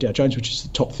the Dow Jones, which is the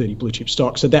top 30 blue chip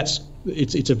stocks. So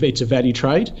it's a value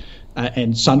trade,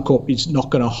 and Suncorp is not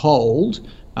going to hold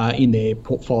in their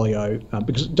portfolio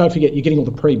because don't forget you're getting all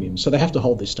the premiums, so they have to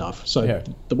hold this stuff. So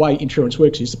the way insurance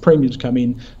works is the premiums come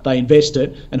in, they invest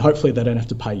it, and hopefully they don't have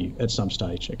to pay you at some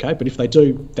stage. Okay, but if they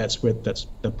do, that's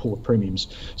the pool of premiums.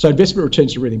 So investment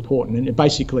returns are really important, and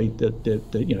basically the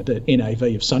NAV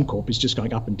of Suncorp is just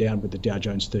going up and down with the Dow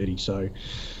Jones 30. So.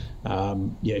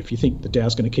 If you think the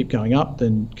Dow's going to keep going up,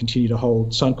 then continue to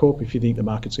hold Suncorp. If you think the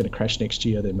market's going to crash next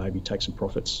year, then maybe take some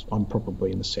profits. I'm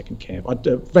probably in the second camp.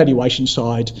 Valuation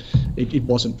side, it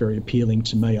wasn't very appealing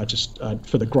to me. I just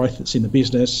for the growth that's in the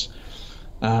business,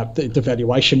 the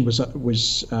valuation was it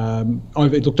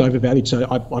looked overvalued. So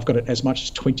I've got it as much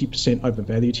as 20%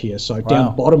 overvalued here. So down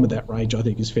the bottom of that range, I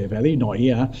think is fair value, not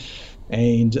here.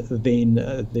 And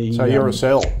then So you're a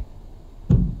sell.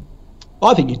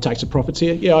 I think you'd take some profits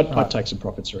here. Yeah, I'd take some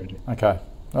profits already. Okay,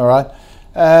 all right.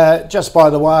 Just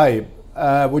by the way,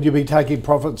 would you be taking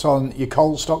profits on your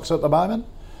coal stocks at the moment?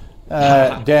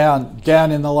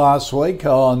 Down in the last week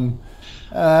on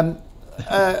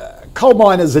coal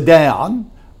miners are down.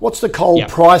 What's the coal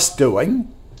price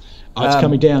doing? It's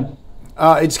coming down.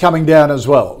 It's coming down as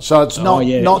well. So it's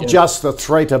not just the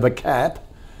threat of a cap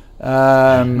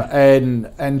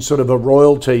and sort of a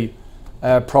royalty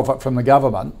profit from the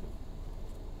government.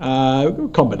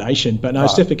 Combination, but no,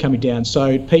 it's definitely coming down. So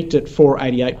it peaked at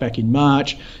 488 back in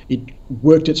March. It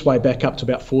worked its way back up to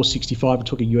about 465. It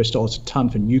took $US a tonne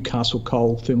for Newcastle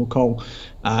coal, thermal coal,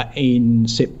 in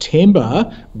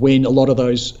September, when a lot of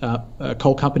those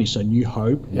coal companies, so New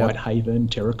Hope, Whitehaven,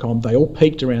 Terracom, they all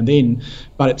peaked around then.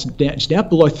 But it's now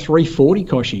below 340,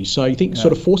 Koshi. So you think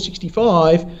sort of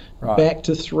 465 back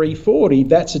to 340.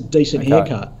 That's a decent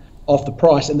haircut off the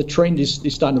price, and the trend is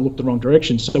starting to look the wrong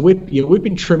direction. So we've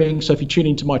been trimming. So if you tune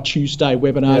into my Tuesday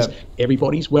webinars,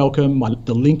 everybody's welcome.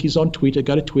 The link is on Twitter.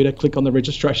 Go to Twitter, click on the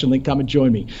registration link, come and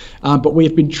join me. But we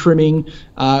have been trimmed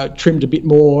a bit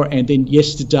more, and then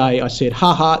yesterday I said,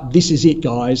 this is it,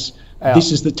 guys. Out.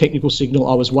 This is the technical signal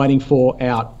I was waiting for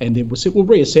out, and then we'll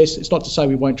reassess. It's not to say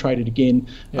we won't trade it again,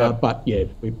 but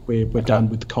we're done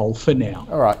with the coal for now.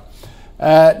 All right.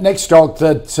 Next stock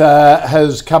that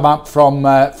has come up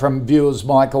from viewers,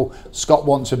 Michael Scott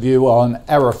wants a view on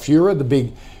Arafura, the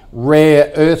big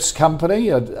rare earths company.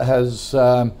 It has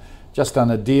just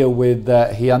done a deal with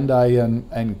Hyundai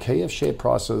and Kia. Share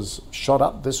prices shot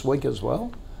up this week as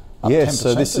well. Yes,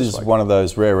 so this is one of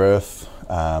those rare earth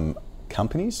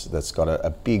companies that's got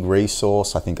a big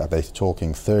resource. I think they're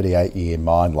talking 38-year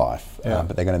mine life,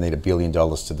 but they're going to need $1 billion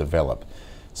to develop.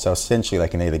 So essentially they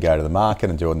can either go to the market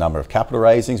and do a number of capital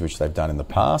raisings, which they've done in the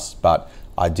past, but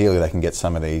ideally they can get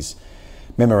some of these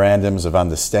memorandums of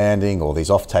understanding or these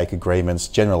offtake agreements.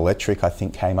 General Electric, I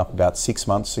think, came up about 6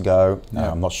 months ago.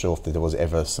 I'm not sure if there was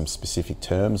ever some specific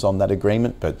terms on that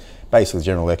agreement, but basically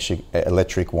General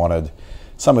Electric wanted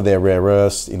some of their rare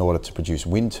earths in order to produce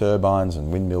wind turbines and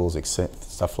windmills,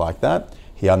 stuff like that.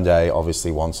 Hyundai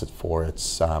obviously wants it for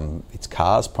its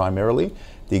cars primarily.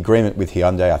 The agreement with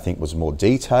Hyundai, I think, was more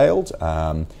detailed,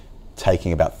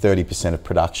 taking about 30% of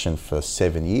production for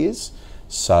 7 years.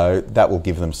 So that will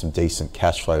give them some decent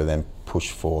cash flow to then push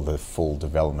for the full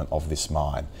development of this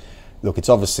mine. Look, it's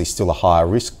obviously still a higher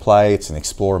risk play. It's an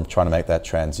explorer trying to make that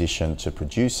transition to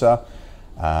producer.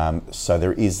 So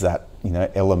there is that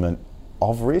element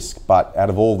of risk. But out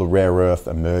of all the rare earth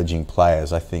emerging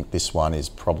players, I think this one is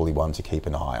probably one to keep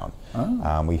an eye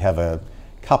on. We have a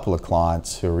couple of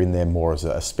clients who are in there more as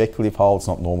a speculative hold. It's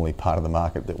not normally part of the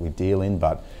market that we deal in,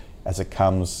 but as it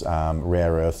comes,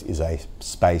 rare earth is a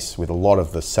space with a lot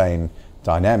of the same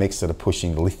dynamics that are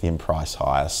pushing the lithium price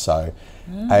higher. So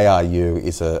ARU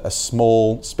is a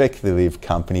small speculative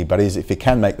company, but if it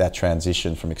can make that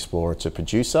transition from explorer to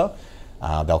producer,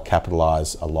 they'll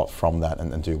capitalise a lot from that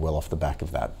and do well off the back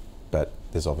of that. But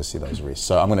there's obviously those risks.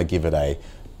 So I'm going to give it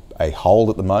a hold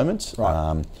at the moment.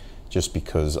 Right. Just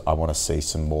because I want to see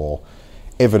some more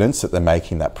evidence that they're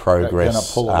making that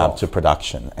progress to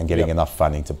production and getting enough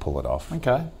funding to pull it off.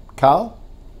 Okay. Carl?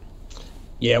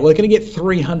 Yeah, well, they're going to get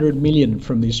 $300 million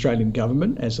from the Australian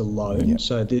government as a loan. Yep.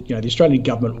 So the Australian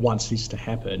government wants this to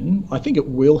happen. I think it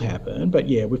will happen, but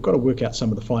we've got to work out some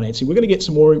of the financing. We're going to get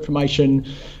some more information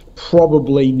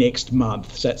probably next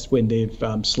month. So that's when they've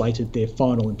slated their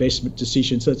final investment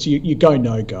decision. So it's you go,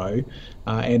 no go.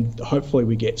 And hopefully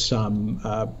we get some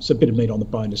a bit of meat on the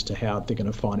bone as to how they're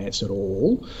going to finance it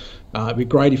all. It'd be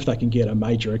great if they can get a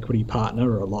major equity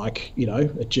partner, or like, you know,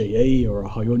 a GE or a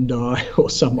Hyundai or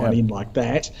someone in like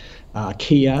that,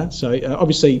 Kia. So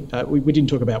obviously we didn't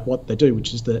talk about what they do,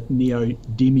 which is the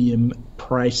neodymium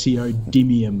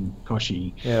praseodymium,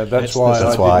 Koshi. Yeah, that's why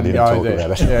I didn't talk there.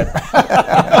 about it. Yeah.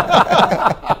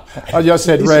 I just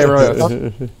said rare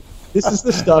earth. This is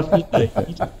the stuff you do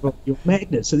for your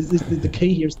magnets. So the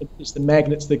key here is the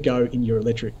magnets that go in your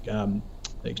electric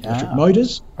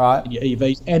motors, right, your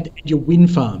EVs, and your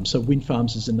wind farms. So wind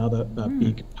farms is another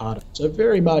big part of it. So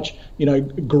very much, you know,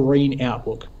 green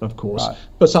outlook, of course, right,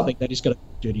 but something that is going to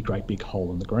be a dirty, great big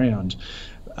hole in the ground.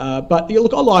 But yeah,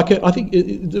 look, I like it. I think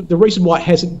the reason why it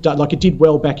hasn't done, like it did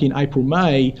well back in April,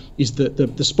 May, is that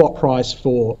the spot price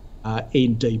for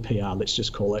NdPr, let's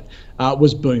just call it,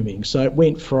 was booming. So it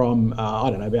went from,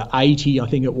 I don't know, about 80, I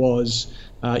think it was,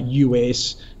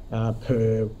 US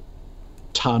per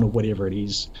ton or whatever it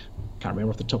is. Can't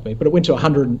remember off the top of it, but it went to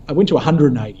 100. It went to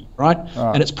 180, right?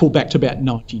 And it's pulled back to about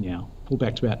 90 now.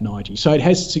 So it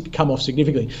has come off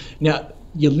significantly. Now,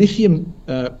 your lithium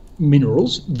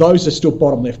minerals, those are still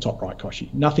bottom left, top right,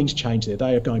 Koshi. Nothing's changed there.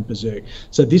 They are going berserk.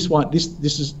 So this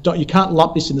is, you can't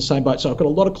lump this in the same boat. So I've got a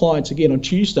lot of clients, again, on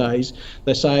Tuesdays,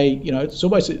 they say, you know, it's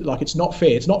almost like it's not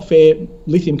fair. It's not fair.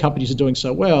 Lithium companies are doing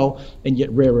so well, and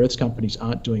yet rare earths companies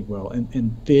aren't doing well.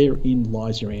 And therein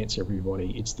lies your answer,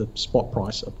 everybody. It's the spot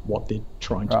price of what they're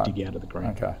trying to dig out of the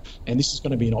ground. Okay. And this is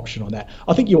going to be an option on that.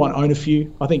 I think you want to own a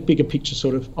few. I think bigger picture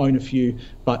sort of own a few.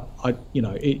 But,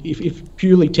 if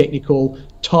purely technical,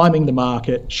 timing the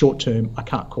market short term, I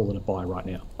can't call it a buy right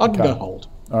now. I can go hold.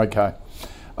 Okay.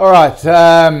 All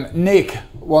right. Nick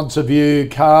wants a view,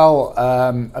 Carl,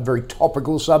 a very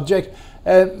topical subject.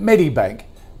 Medibank.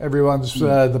 Everyone's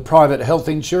the private health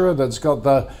insurer that's got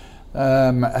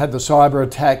had the cyber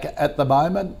attack at the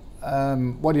moment.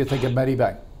 What do you think of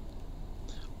Medibank?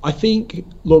 I think,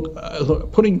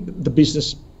 look, putting the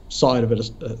business side of it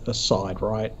aside,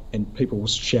 right? And people will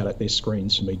shout at their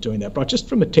screens for me doing that. But just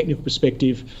from a technical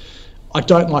perspective, I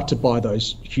don't like to buy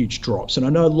those huge drops. And I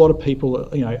know a lot of people,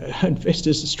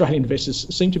 investors, Australian investors,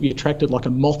 seem to be attracted like a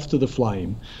moth to the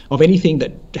flame of anything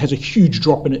that has a huge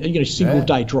drop in it, single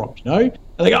day drop, And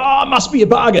they go, it must be a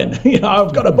bargain.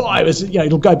 I've got to buy it.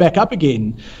 It'll go back up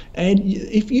again. And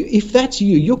if that's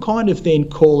you, you're kind of then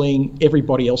calling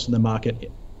everybody else in the market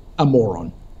a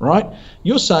moron. Right?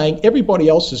 You're saying everybody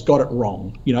else has got it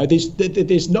wrong.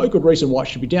 There's no good reason why it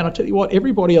should be down. I tell you what,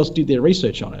 everybody else did their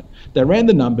research on it. They ran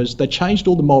the numbers, they changed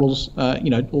all the models, all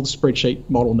the spreadsheet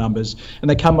model numbers, and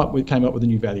they came up with a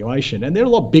new valuation. And they're a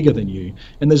lot bigger than you.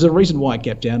 And there's a reason why it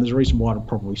gapped down. There's a reason why it'll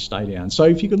probably stay down. So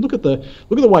if you can look at the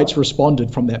way it's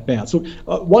responded from that bounce. Look,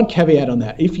 one caveat on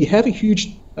that: if you have a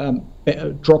huge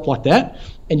drop like that,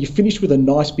 and you finish with a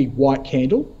nice big white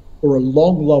candle or a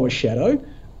long lower shadow,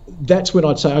 that's when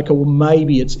I'd say, okay, well,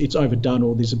 maybe it's overdone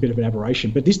or there's a bit of an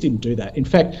aberration. But this didn't do that. In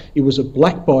fact, it was a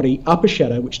black body, upper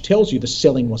shadow, which tells you the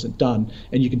selling wasn't done,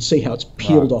 and you can see how it's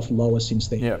peeled off lower since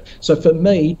then. Yep. So for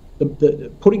me, the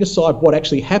putting aside what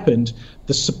actually happened,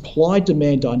 the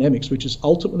supply-demand dynamics, which is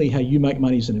ultimately how you make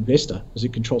money as an investor, as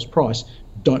it controls price,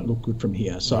 don't look good from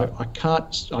here. So I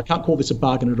can't call this a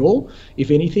bargain at all.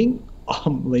 If anything,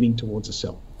 I'm leaning towards a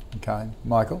sell. Okay.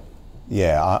 Michael?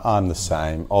 Yeah, I'm the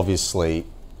same. Obviously,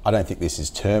 I don't think this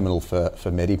is terminal for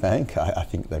Medibank. I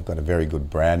think they've got a very good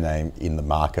brand name in the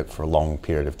market for a long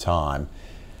period of time.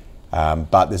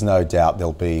 But there's no doubt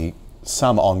there'll be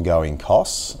some ongoing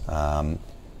costs,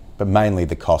 but mainly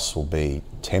the costs will be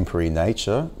temporary in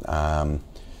nature.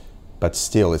 But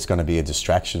still, it's going to be a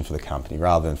distraction for the company.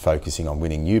 Rather than focusing on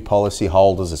winning new policy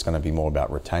holders, it's going to be more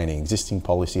about retaining existing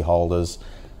policy holders.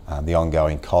 The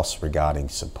ongoing costs regarding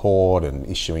support and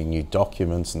issuing new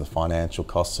documents and the financial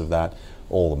costs of that.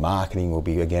 All the marketing will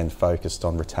be, again, focused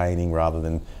on retaining rather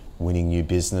than winning new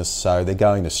business. So they're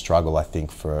going to struggle, I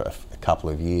think, for a couple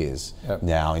of years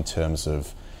now in terms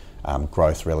of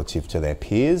growth relative to their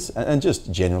peers. And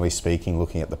just generally speaking,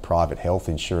 looking at the private health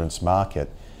insurance market,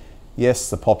 yes,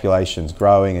 the population's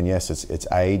growing and yes,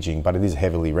 it's aging, but it is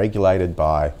heavily regulated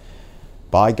by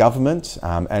government,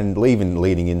 and even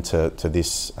leading into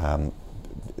this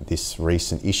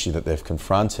recent issue that they've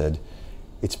confronted,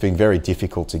 it's been very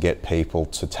difficult to get people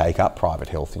to take up private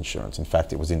health insurance. In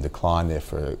fact, it was in decline there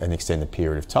for an extended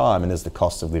period of time, and as the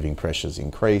cost of living pressures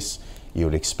increase, you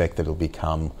would expect that it'll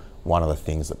become one of the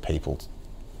things that people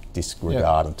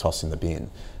disregard and toss in the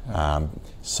bin.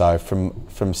 So from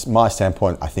my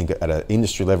standpoint, I think at an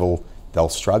industry level, they'll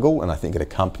struggle, and I think at a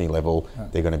company level,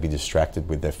 they're going to be distracted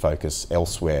with their focus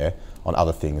elsewhere on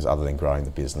other things other than growing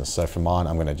the business. So for mine,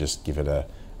 I'm going to just give it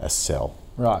a sell.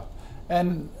 Right.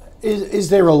 And is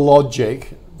there a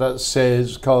logic that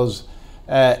says, because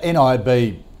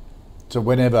NIB, so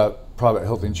whenever private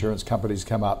health insurance companies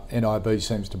come up, NIB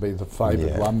seems to be the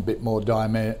favoured one, a bit more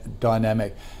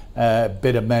dynamic,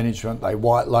 better management, they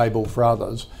white label for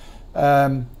others.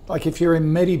 Like if you're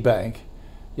in Medibank,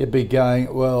 you'd be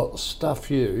going, well, stuff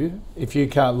you, if you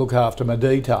can't look after my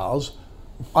details,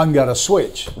 I'm going to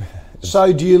switch.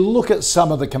 So do you look at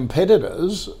some of the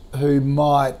competitors who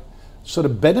might sort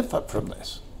of benefit from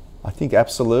this? I think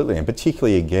absolutely, and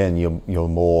particularly again, your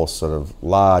more sort of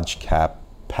large cap,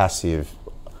 passive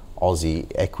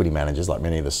Aussie equity managers, like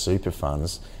many of the super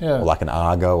funds, or like an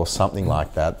Argo or something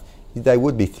like that, they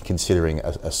would be considering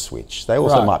a switch. They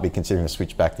also might be considering a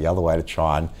switch back the other way to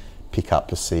try and pick up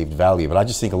perceived value. But I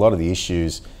just think a lot of the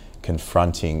issues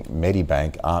confronting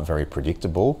Medibank aren't very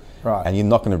predictable, and you're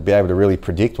not going to be able to really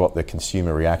predict what the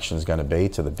consumer reaction is going to be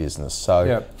to the business.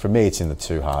 So for me, it's in the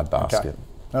too hard basket.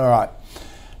 Okay. All right.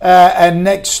 And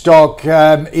next stock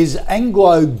is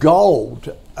Anglo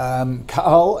Gold.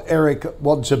 Carl, Eric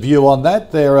wants a view on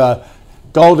that. They're a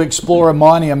gold explorer,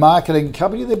 mining and marketing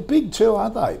company. They're big too,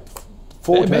 aren't they?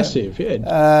 14, they're massive,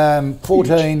 yeah.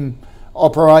 14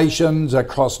 operations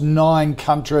across 9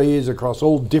 countries, across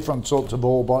all different sorts of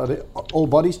ore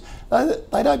bodies.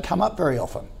 They don't come up very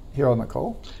often here on the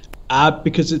call.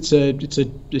 Because it's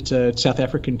a South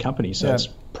African company, so it's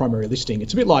primary listing.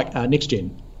 It's a bit like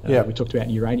NextGen. We talked about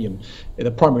uranium. The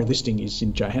primary listing is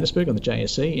in Johannesburg on the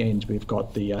JSE, and we've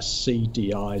got the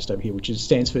CDIs over here, which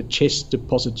stands for Chest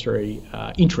Depository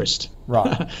Interest.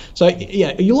 Right. So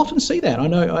you'll often see that. I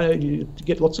know you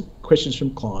get lots of questions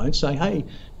from clients saying, "Hey,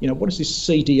 what is this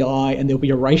CDI?" And there'll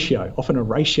be a ratio, often a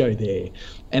ratio there,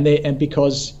 and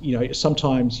because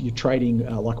sometimes you're trading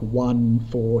like 1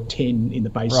 for 10 in the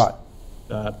base. Right.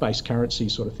 Base currency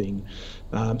sort of thing.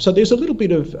 So there's a little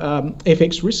bit of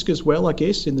FX risk as well, I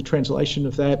guess, in the translation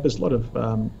of that. There's a lot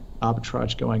of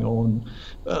arbitrage going on.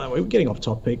 We're getting off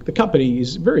topic. The company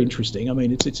is very interesting. I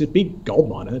mean, it's a big gold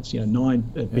miner. It's 9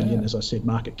 billion, as I said,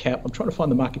 market cap. I'm trying to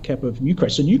find the market cap of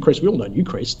Newcrest. So Newcrest, we all know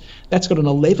Newcrest. That's got an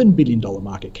 $11 billion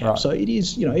market cap. Right. So it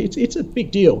is, it's a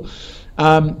big deal.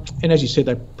 And as you said,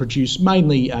 they produce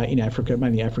mainly in Africa,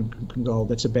 mainly African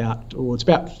gold. It's about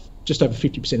just over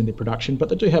 50% of their production, but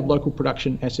they do have local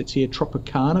production assets here.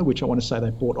 Tropicana, which I want to say they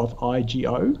bought off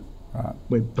IGO,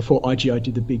 where before IGO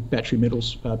did the big battery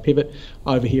metals pivot,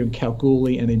 over here in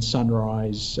Kalgoorlie, and then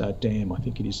Sunrise Dam, I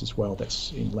think it is as well.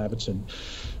 That's in Laverton.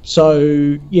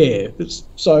 So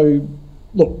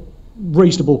look,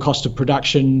 reasonable cost of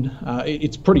production.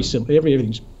 It's pretty similar.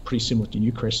 Everything's pretty similar to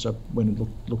Newcrest. So when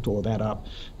I looked all of that up,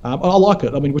 I like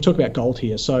it. I mean, we're talking about gold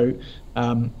here, so.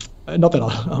 Not that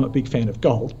I'm a big fan of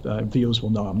gold. Viewers will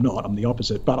know I'm not. I'm the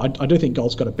opposite. But I do think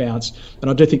gold's got to bounce, and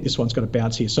I do think this one's got to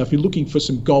bounce here. So if you're looking for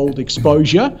some gold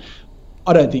exposure,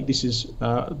 I don't think this is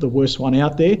the worst one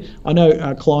out there. I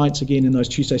know clients, again, in those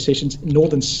Tuesday sessions,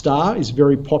 Northern Star is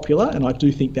very popular, and I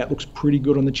do think that looks pretty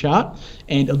good on the chart,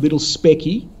 and a little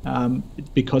specky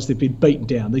because they've been beaten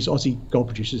down. These Aussie gold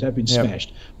producers have been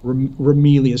smashed.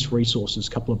 Ramelius Resources, a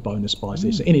couple of bonus buys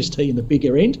there. So NST in the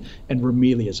bigger end, and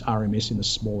Ramelius RMS in the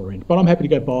smaller end. But I'm happy to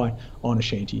go buy on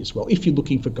Ashanti as well, if you're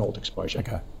looking for gold exposure.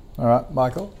 Okay. All right,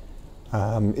 Michael?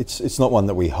 It's not one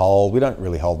that we hold. We don't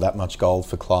really hold that much gold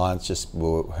for clients. Just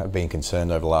we have been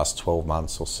concerned over the last 12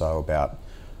 months or so about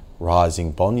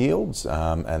rising bond yields,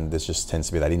 and there just tends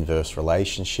to be that inverse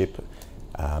relationship.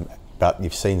 But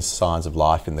you've seen signs of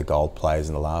life in the gold plays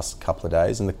in the last couple of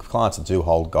days, and the clients that do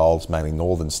hold golds, mainly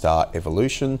Northern Star,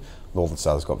 Evolution. Northern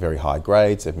Star's got very high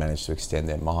grades. They've managed to extend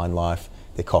their mine life.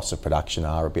 Their costs of production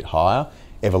are a bit higher.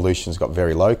 Evolution's got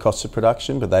very low costs of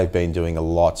production, but they've been doing a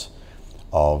lot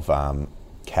of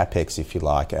capex, if you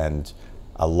like, and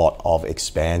a lot of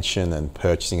expansion and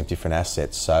purchasing of different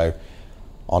assets. So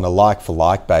on a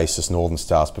like-for-like basis, Northern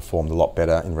Star's performed a lot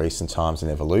better in recent times than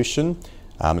Evolution.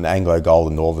 And Anglo Gold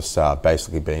and Northern Star have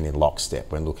basically been in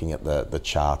lockstep when looking at the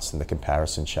charts and the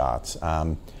comparison charts.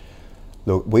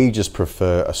 Look, we just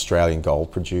prefer Australian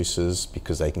gold producers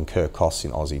because they incur costs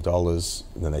in Aussie dollars,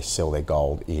 and then they sell their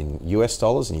gold in US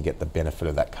dollars, and you get the benefit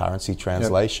of that currency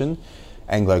translation. Yep.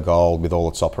 Anglo Gold, with all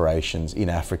its operations in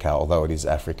Africa, although it is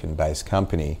an African-based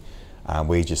company,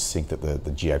 we just think that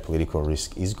the geopolitical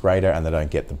risk is greater, and they don't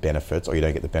get the benefits, or you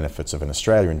don't get the benefits of an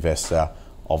Australian investor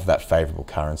of that favourable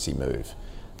currency move.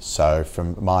 So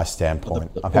from my standpoint,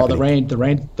 I'm well, happy.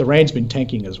 the rand's been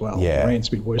tanking as well. Yeah. The rand's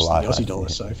been worse than the Aussie dollar.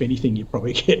 So if anything, you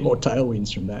probably get more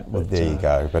tailwinds from that. Well, But, there you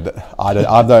go. But I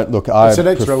don't look. It's an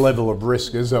extra level of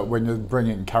risk, is it, when you're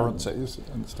bringing currencies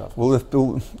and stuff?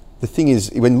 Well, the thing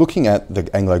is, when looking at the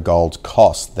Anglo Gold's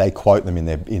costs, they quote them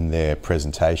in their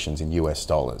presentations in US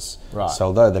dollars. Right. So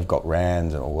although they've got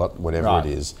rand or whatever Right.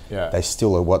 it is, Yeah. they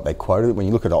still are what they quoted. When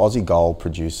you look at Aussie gold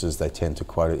producers, they tend to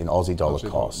quote it in Aussie dollar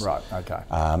costs. Right,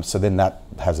 okay. So then that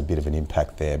has a bit of an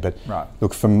impact there. But Right.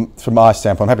 look, from my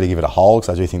standpoint, I'm happy to give it a hold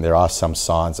because I do think there are some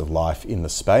signs of life in the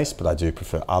space, but I do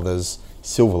prefer others.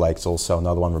 Silver Lake's also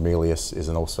another one. Ramelius is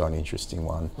also an interesting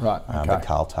one. Right, okay. That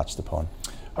Carl touched upon.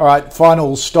 All right,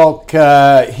 final stock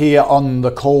here on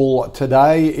the call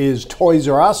today is Toys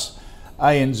R Us,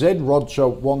 ANZ. Roger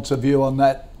wants a view on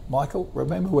that. Michael,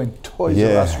 remember when Toys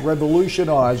R Us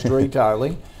revolutionised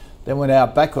retailing, then went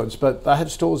out backwards, but they have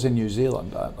stores in New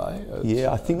Zealand, don't they?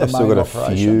 Yeah, I think the they've still main got a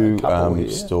operation, few here.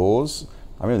 stores.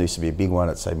 I remember there used to be a big one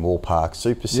at, say, Moore Park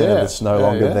Supercentre that's no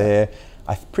longer yeah. there.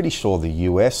 I'm pretty sure the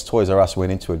US, Toys R Us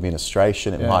went into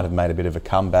administration. It might have made a bit of a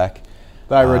comeback.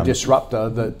 They were a disruptor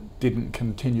that didn't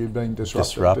continue being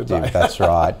disruptive, did they? That's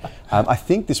right. I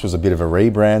think this was a bit of a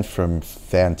rebrand from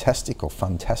Fantastic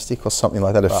or something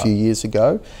like that a few years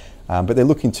ago. But they're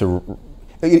looking to...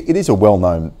 It is a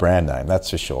well-known brand name, that's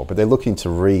for sure, but they're looking to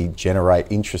regenerate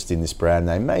interest in this brand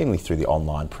name, mainly through the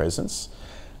online presence.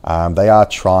 They are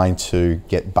trying to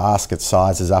get basket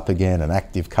sizes up again and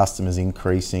active customers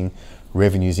increasing,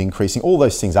 revenues increasing. All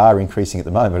those things are increasing at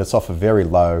the moment, but it's off a very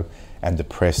low and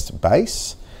depressed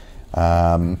base.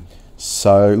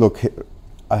 So look,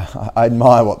 I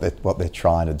admire what they're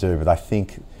trying to do, but I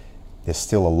think there's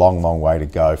still a long way to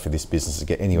go for this business to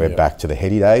get anywhere back to the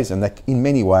heady days. And that, in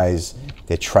many ways,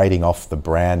 they're trading off the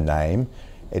brand name.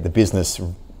 The business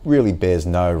really bears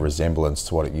no resemblance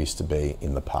to what it used to be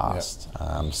in the past.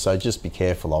 So just be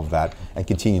careful of that and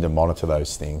continue to monitor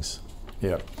those things.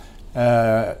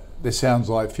 Yeah. This sounds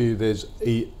like for you there's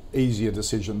easier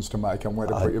decisions to make on where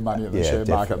to put your money in the share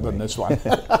market than this one.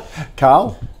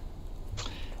 Carl?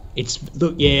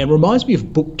 it reminds me of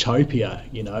Booktopia.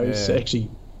 It's actually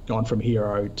gone from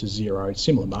hero to zero,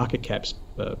 similar market caps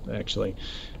actually.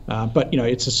 But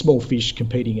it's a small fish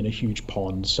competing in a huge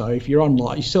pond. So if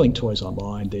you're selling toys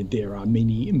online, then there are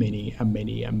many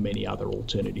other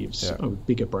alternatives with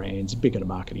bigger brands, bigger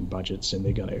marketing budgets, and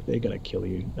they're going to kill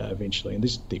you eventually. And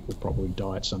this thing will probably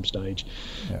die at some stage.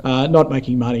 Not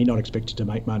making money, not expected to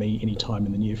make money anytime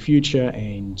in the near future.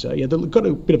 And they've got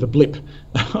a bit of a blip.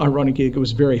 Ironically, it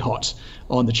was very hot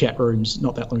on the chat rooms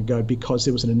not that long ago because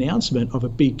there was an announcement of a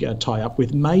big tie-up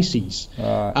with Macy's.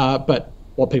 But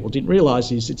what people didn't realise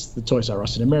is it's the Toys R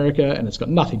Us in America, and it's got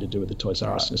nothing to do with the Toys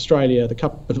R Us in Australia.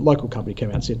 The local company came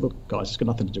out and said, "Look, guys, it's got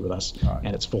nothing to do with us,"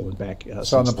 and it's fallen back.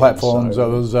 So on the platforms, it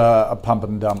was a pump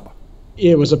and dump.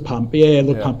 Yeah, it was a pump. Yeah,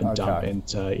 pump and dump, and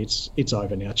it's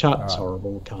over now. Chart's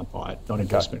horrible. Can't buy it. Not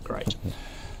investment grade.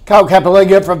 Carl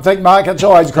Capoliga from Think Markets.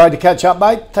 Always great to catch up,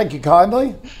 mate. Thank you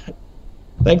kindly.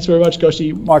 Thanks very much,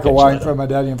 Koshy. Michael Wayne from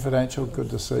Medallion Financial. Good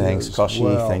to see you. Thanks, Koshy.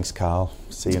 Well. Thanks, Carl.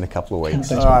 See you in a couple of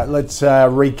weeks. All right, let's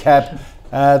recap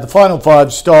the final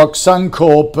five stocks.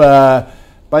 Suncorp,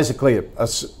 basically a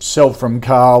sell from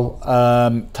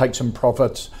Carl, take some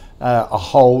profits, a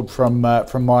hold from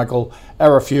Michael.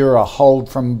 Arafura, a hold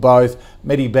from both.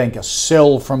 Medibank, a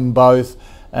sell from both.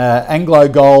 Anglo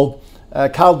Gold,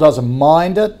 Carl doesn't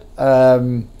mind it.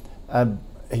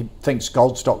 He thinks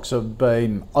gold stocks have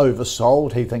been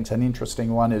oversold. He thinks an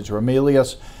interesting one is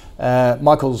Ramelius.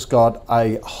 Michael's got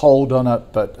a hold on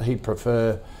it, but he'd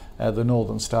prefer the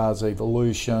Northern Stars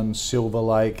Evolution. Silver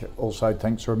Lake also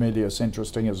thinks Ramelius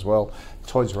interesting as well.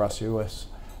 Toys R Us US,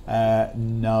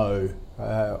 no.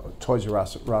 Toys R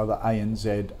Us, rather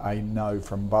ANZ, a no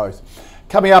from both.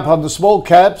 Coming up on the small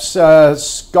caps,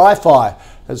 Skyfi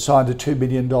has signed a $2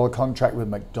 million contract with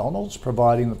McDonald's,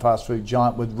 providing the fast food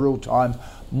giant with real-time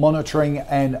monitoring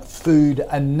and food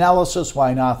analysis.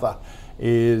 Wayne Arthur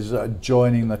is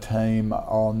joining the team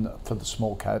for the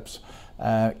small caps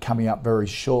coming up very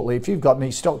shortly. If you've got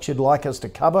any stocks you'd like us to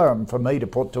cover and for me to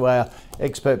put to our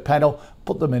expert panel,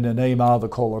 put them in an email,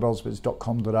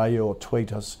 thecall@ausbiz.com.au, or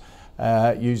tweet us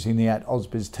using the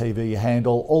 @AusbizTV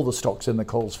handle. All the stocks in the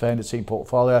Calls Fantasy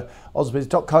portfolio,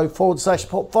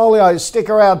 ausbiz.co/portfolio. Stick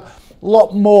around, a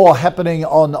lot more happening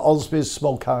on Ausbiz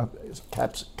Small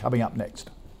Caps coming up next.